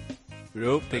us out?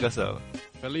 Bro, take us out.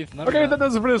 Feliz Navidad. Okay, that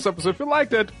does it for this episode. If you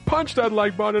liked it, punch that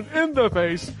like button in the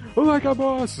face like a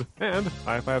boss. And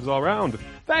high fives all around.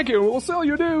 Thank you. We'll see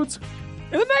you dudes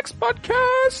in the next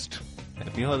podcast.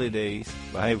 Happy holidays.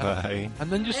 Bye-bye. And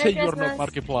then you Merry say you're Christmas. not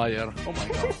Markiplier. Oh my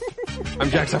god.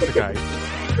 I'm Jacksepticeye.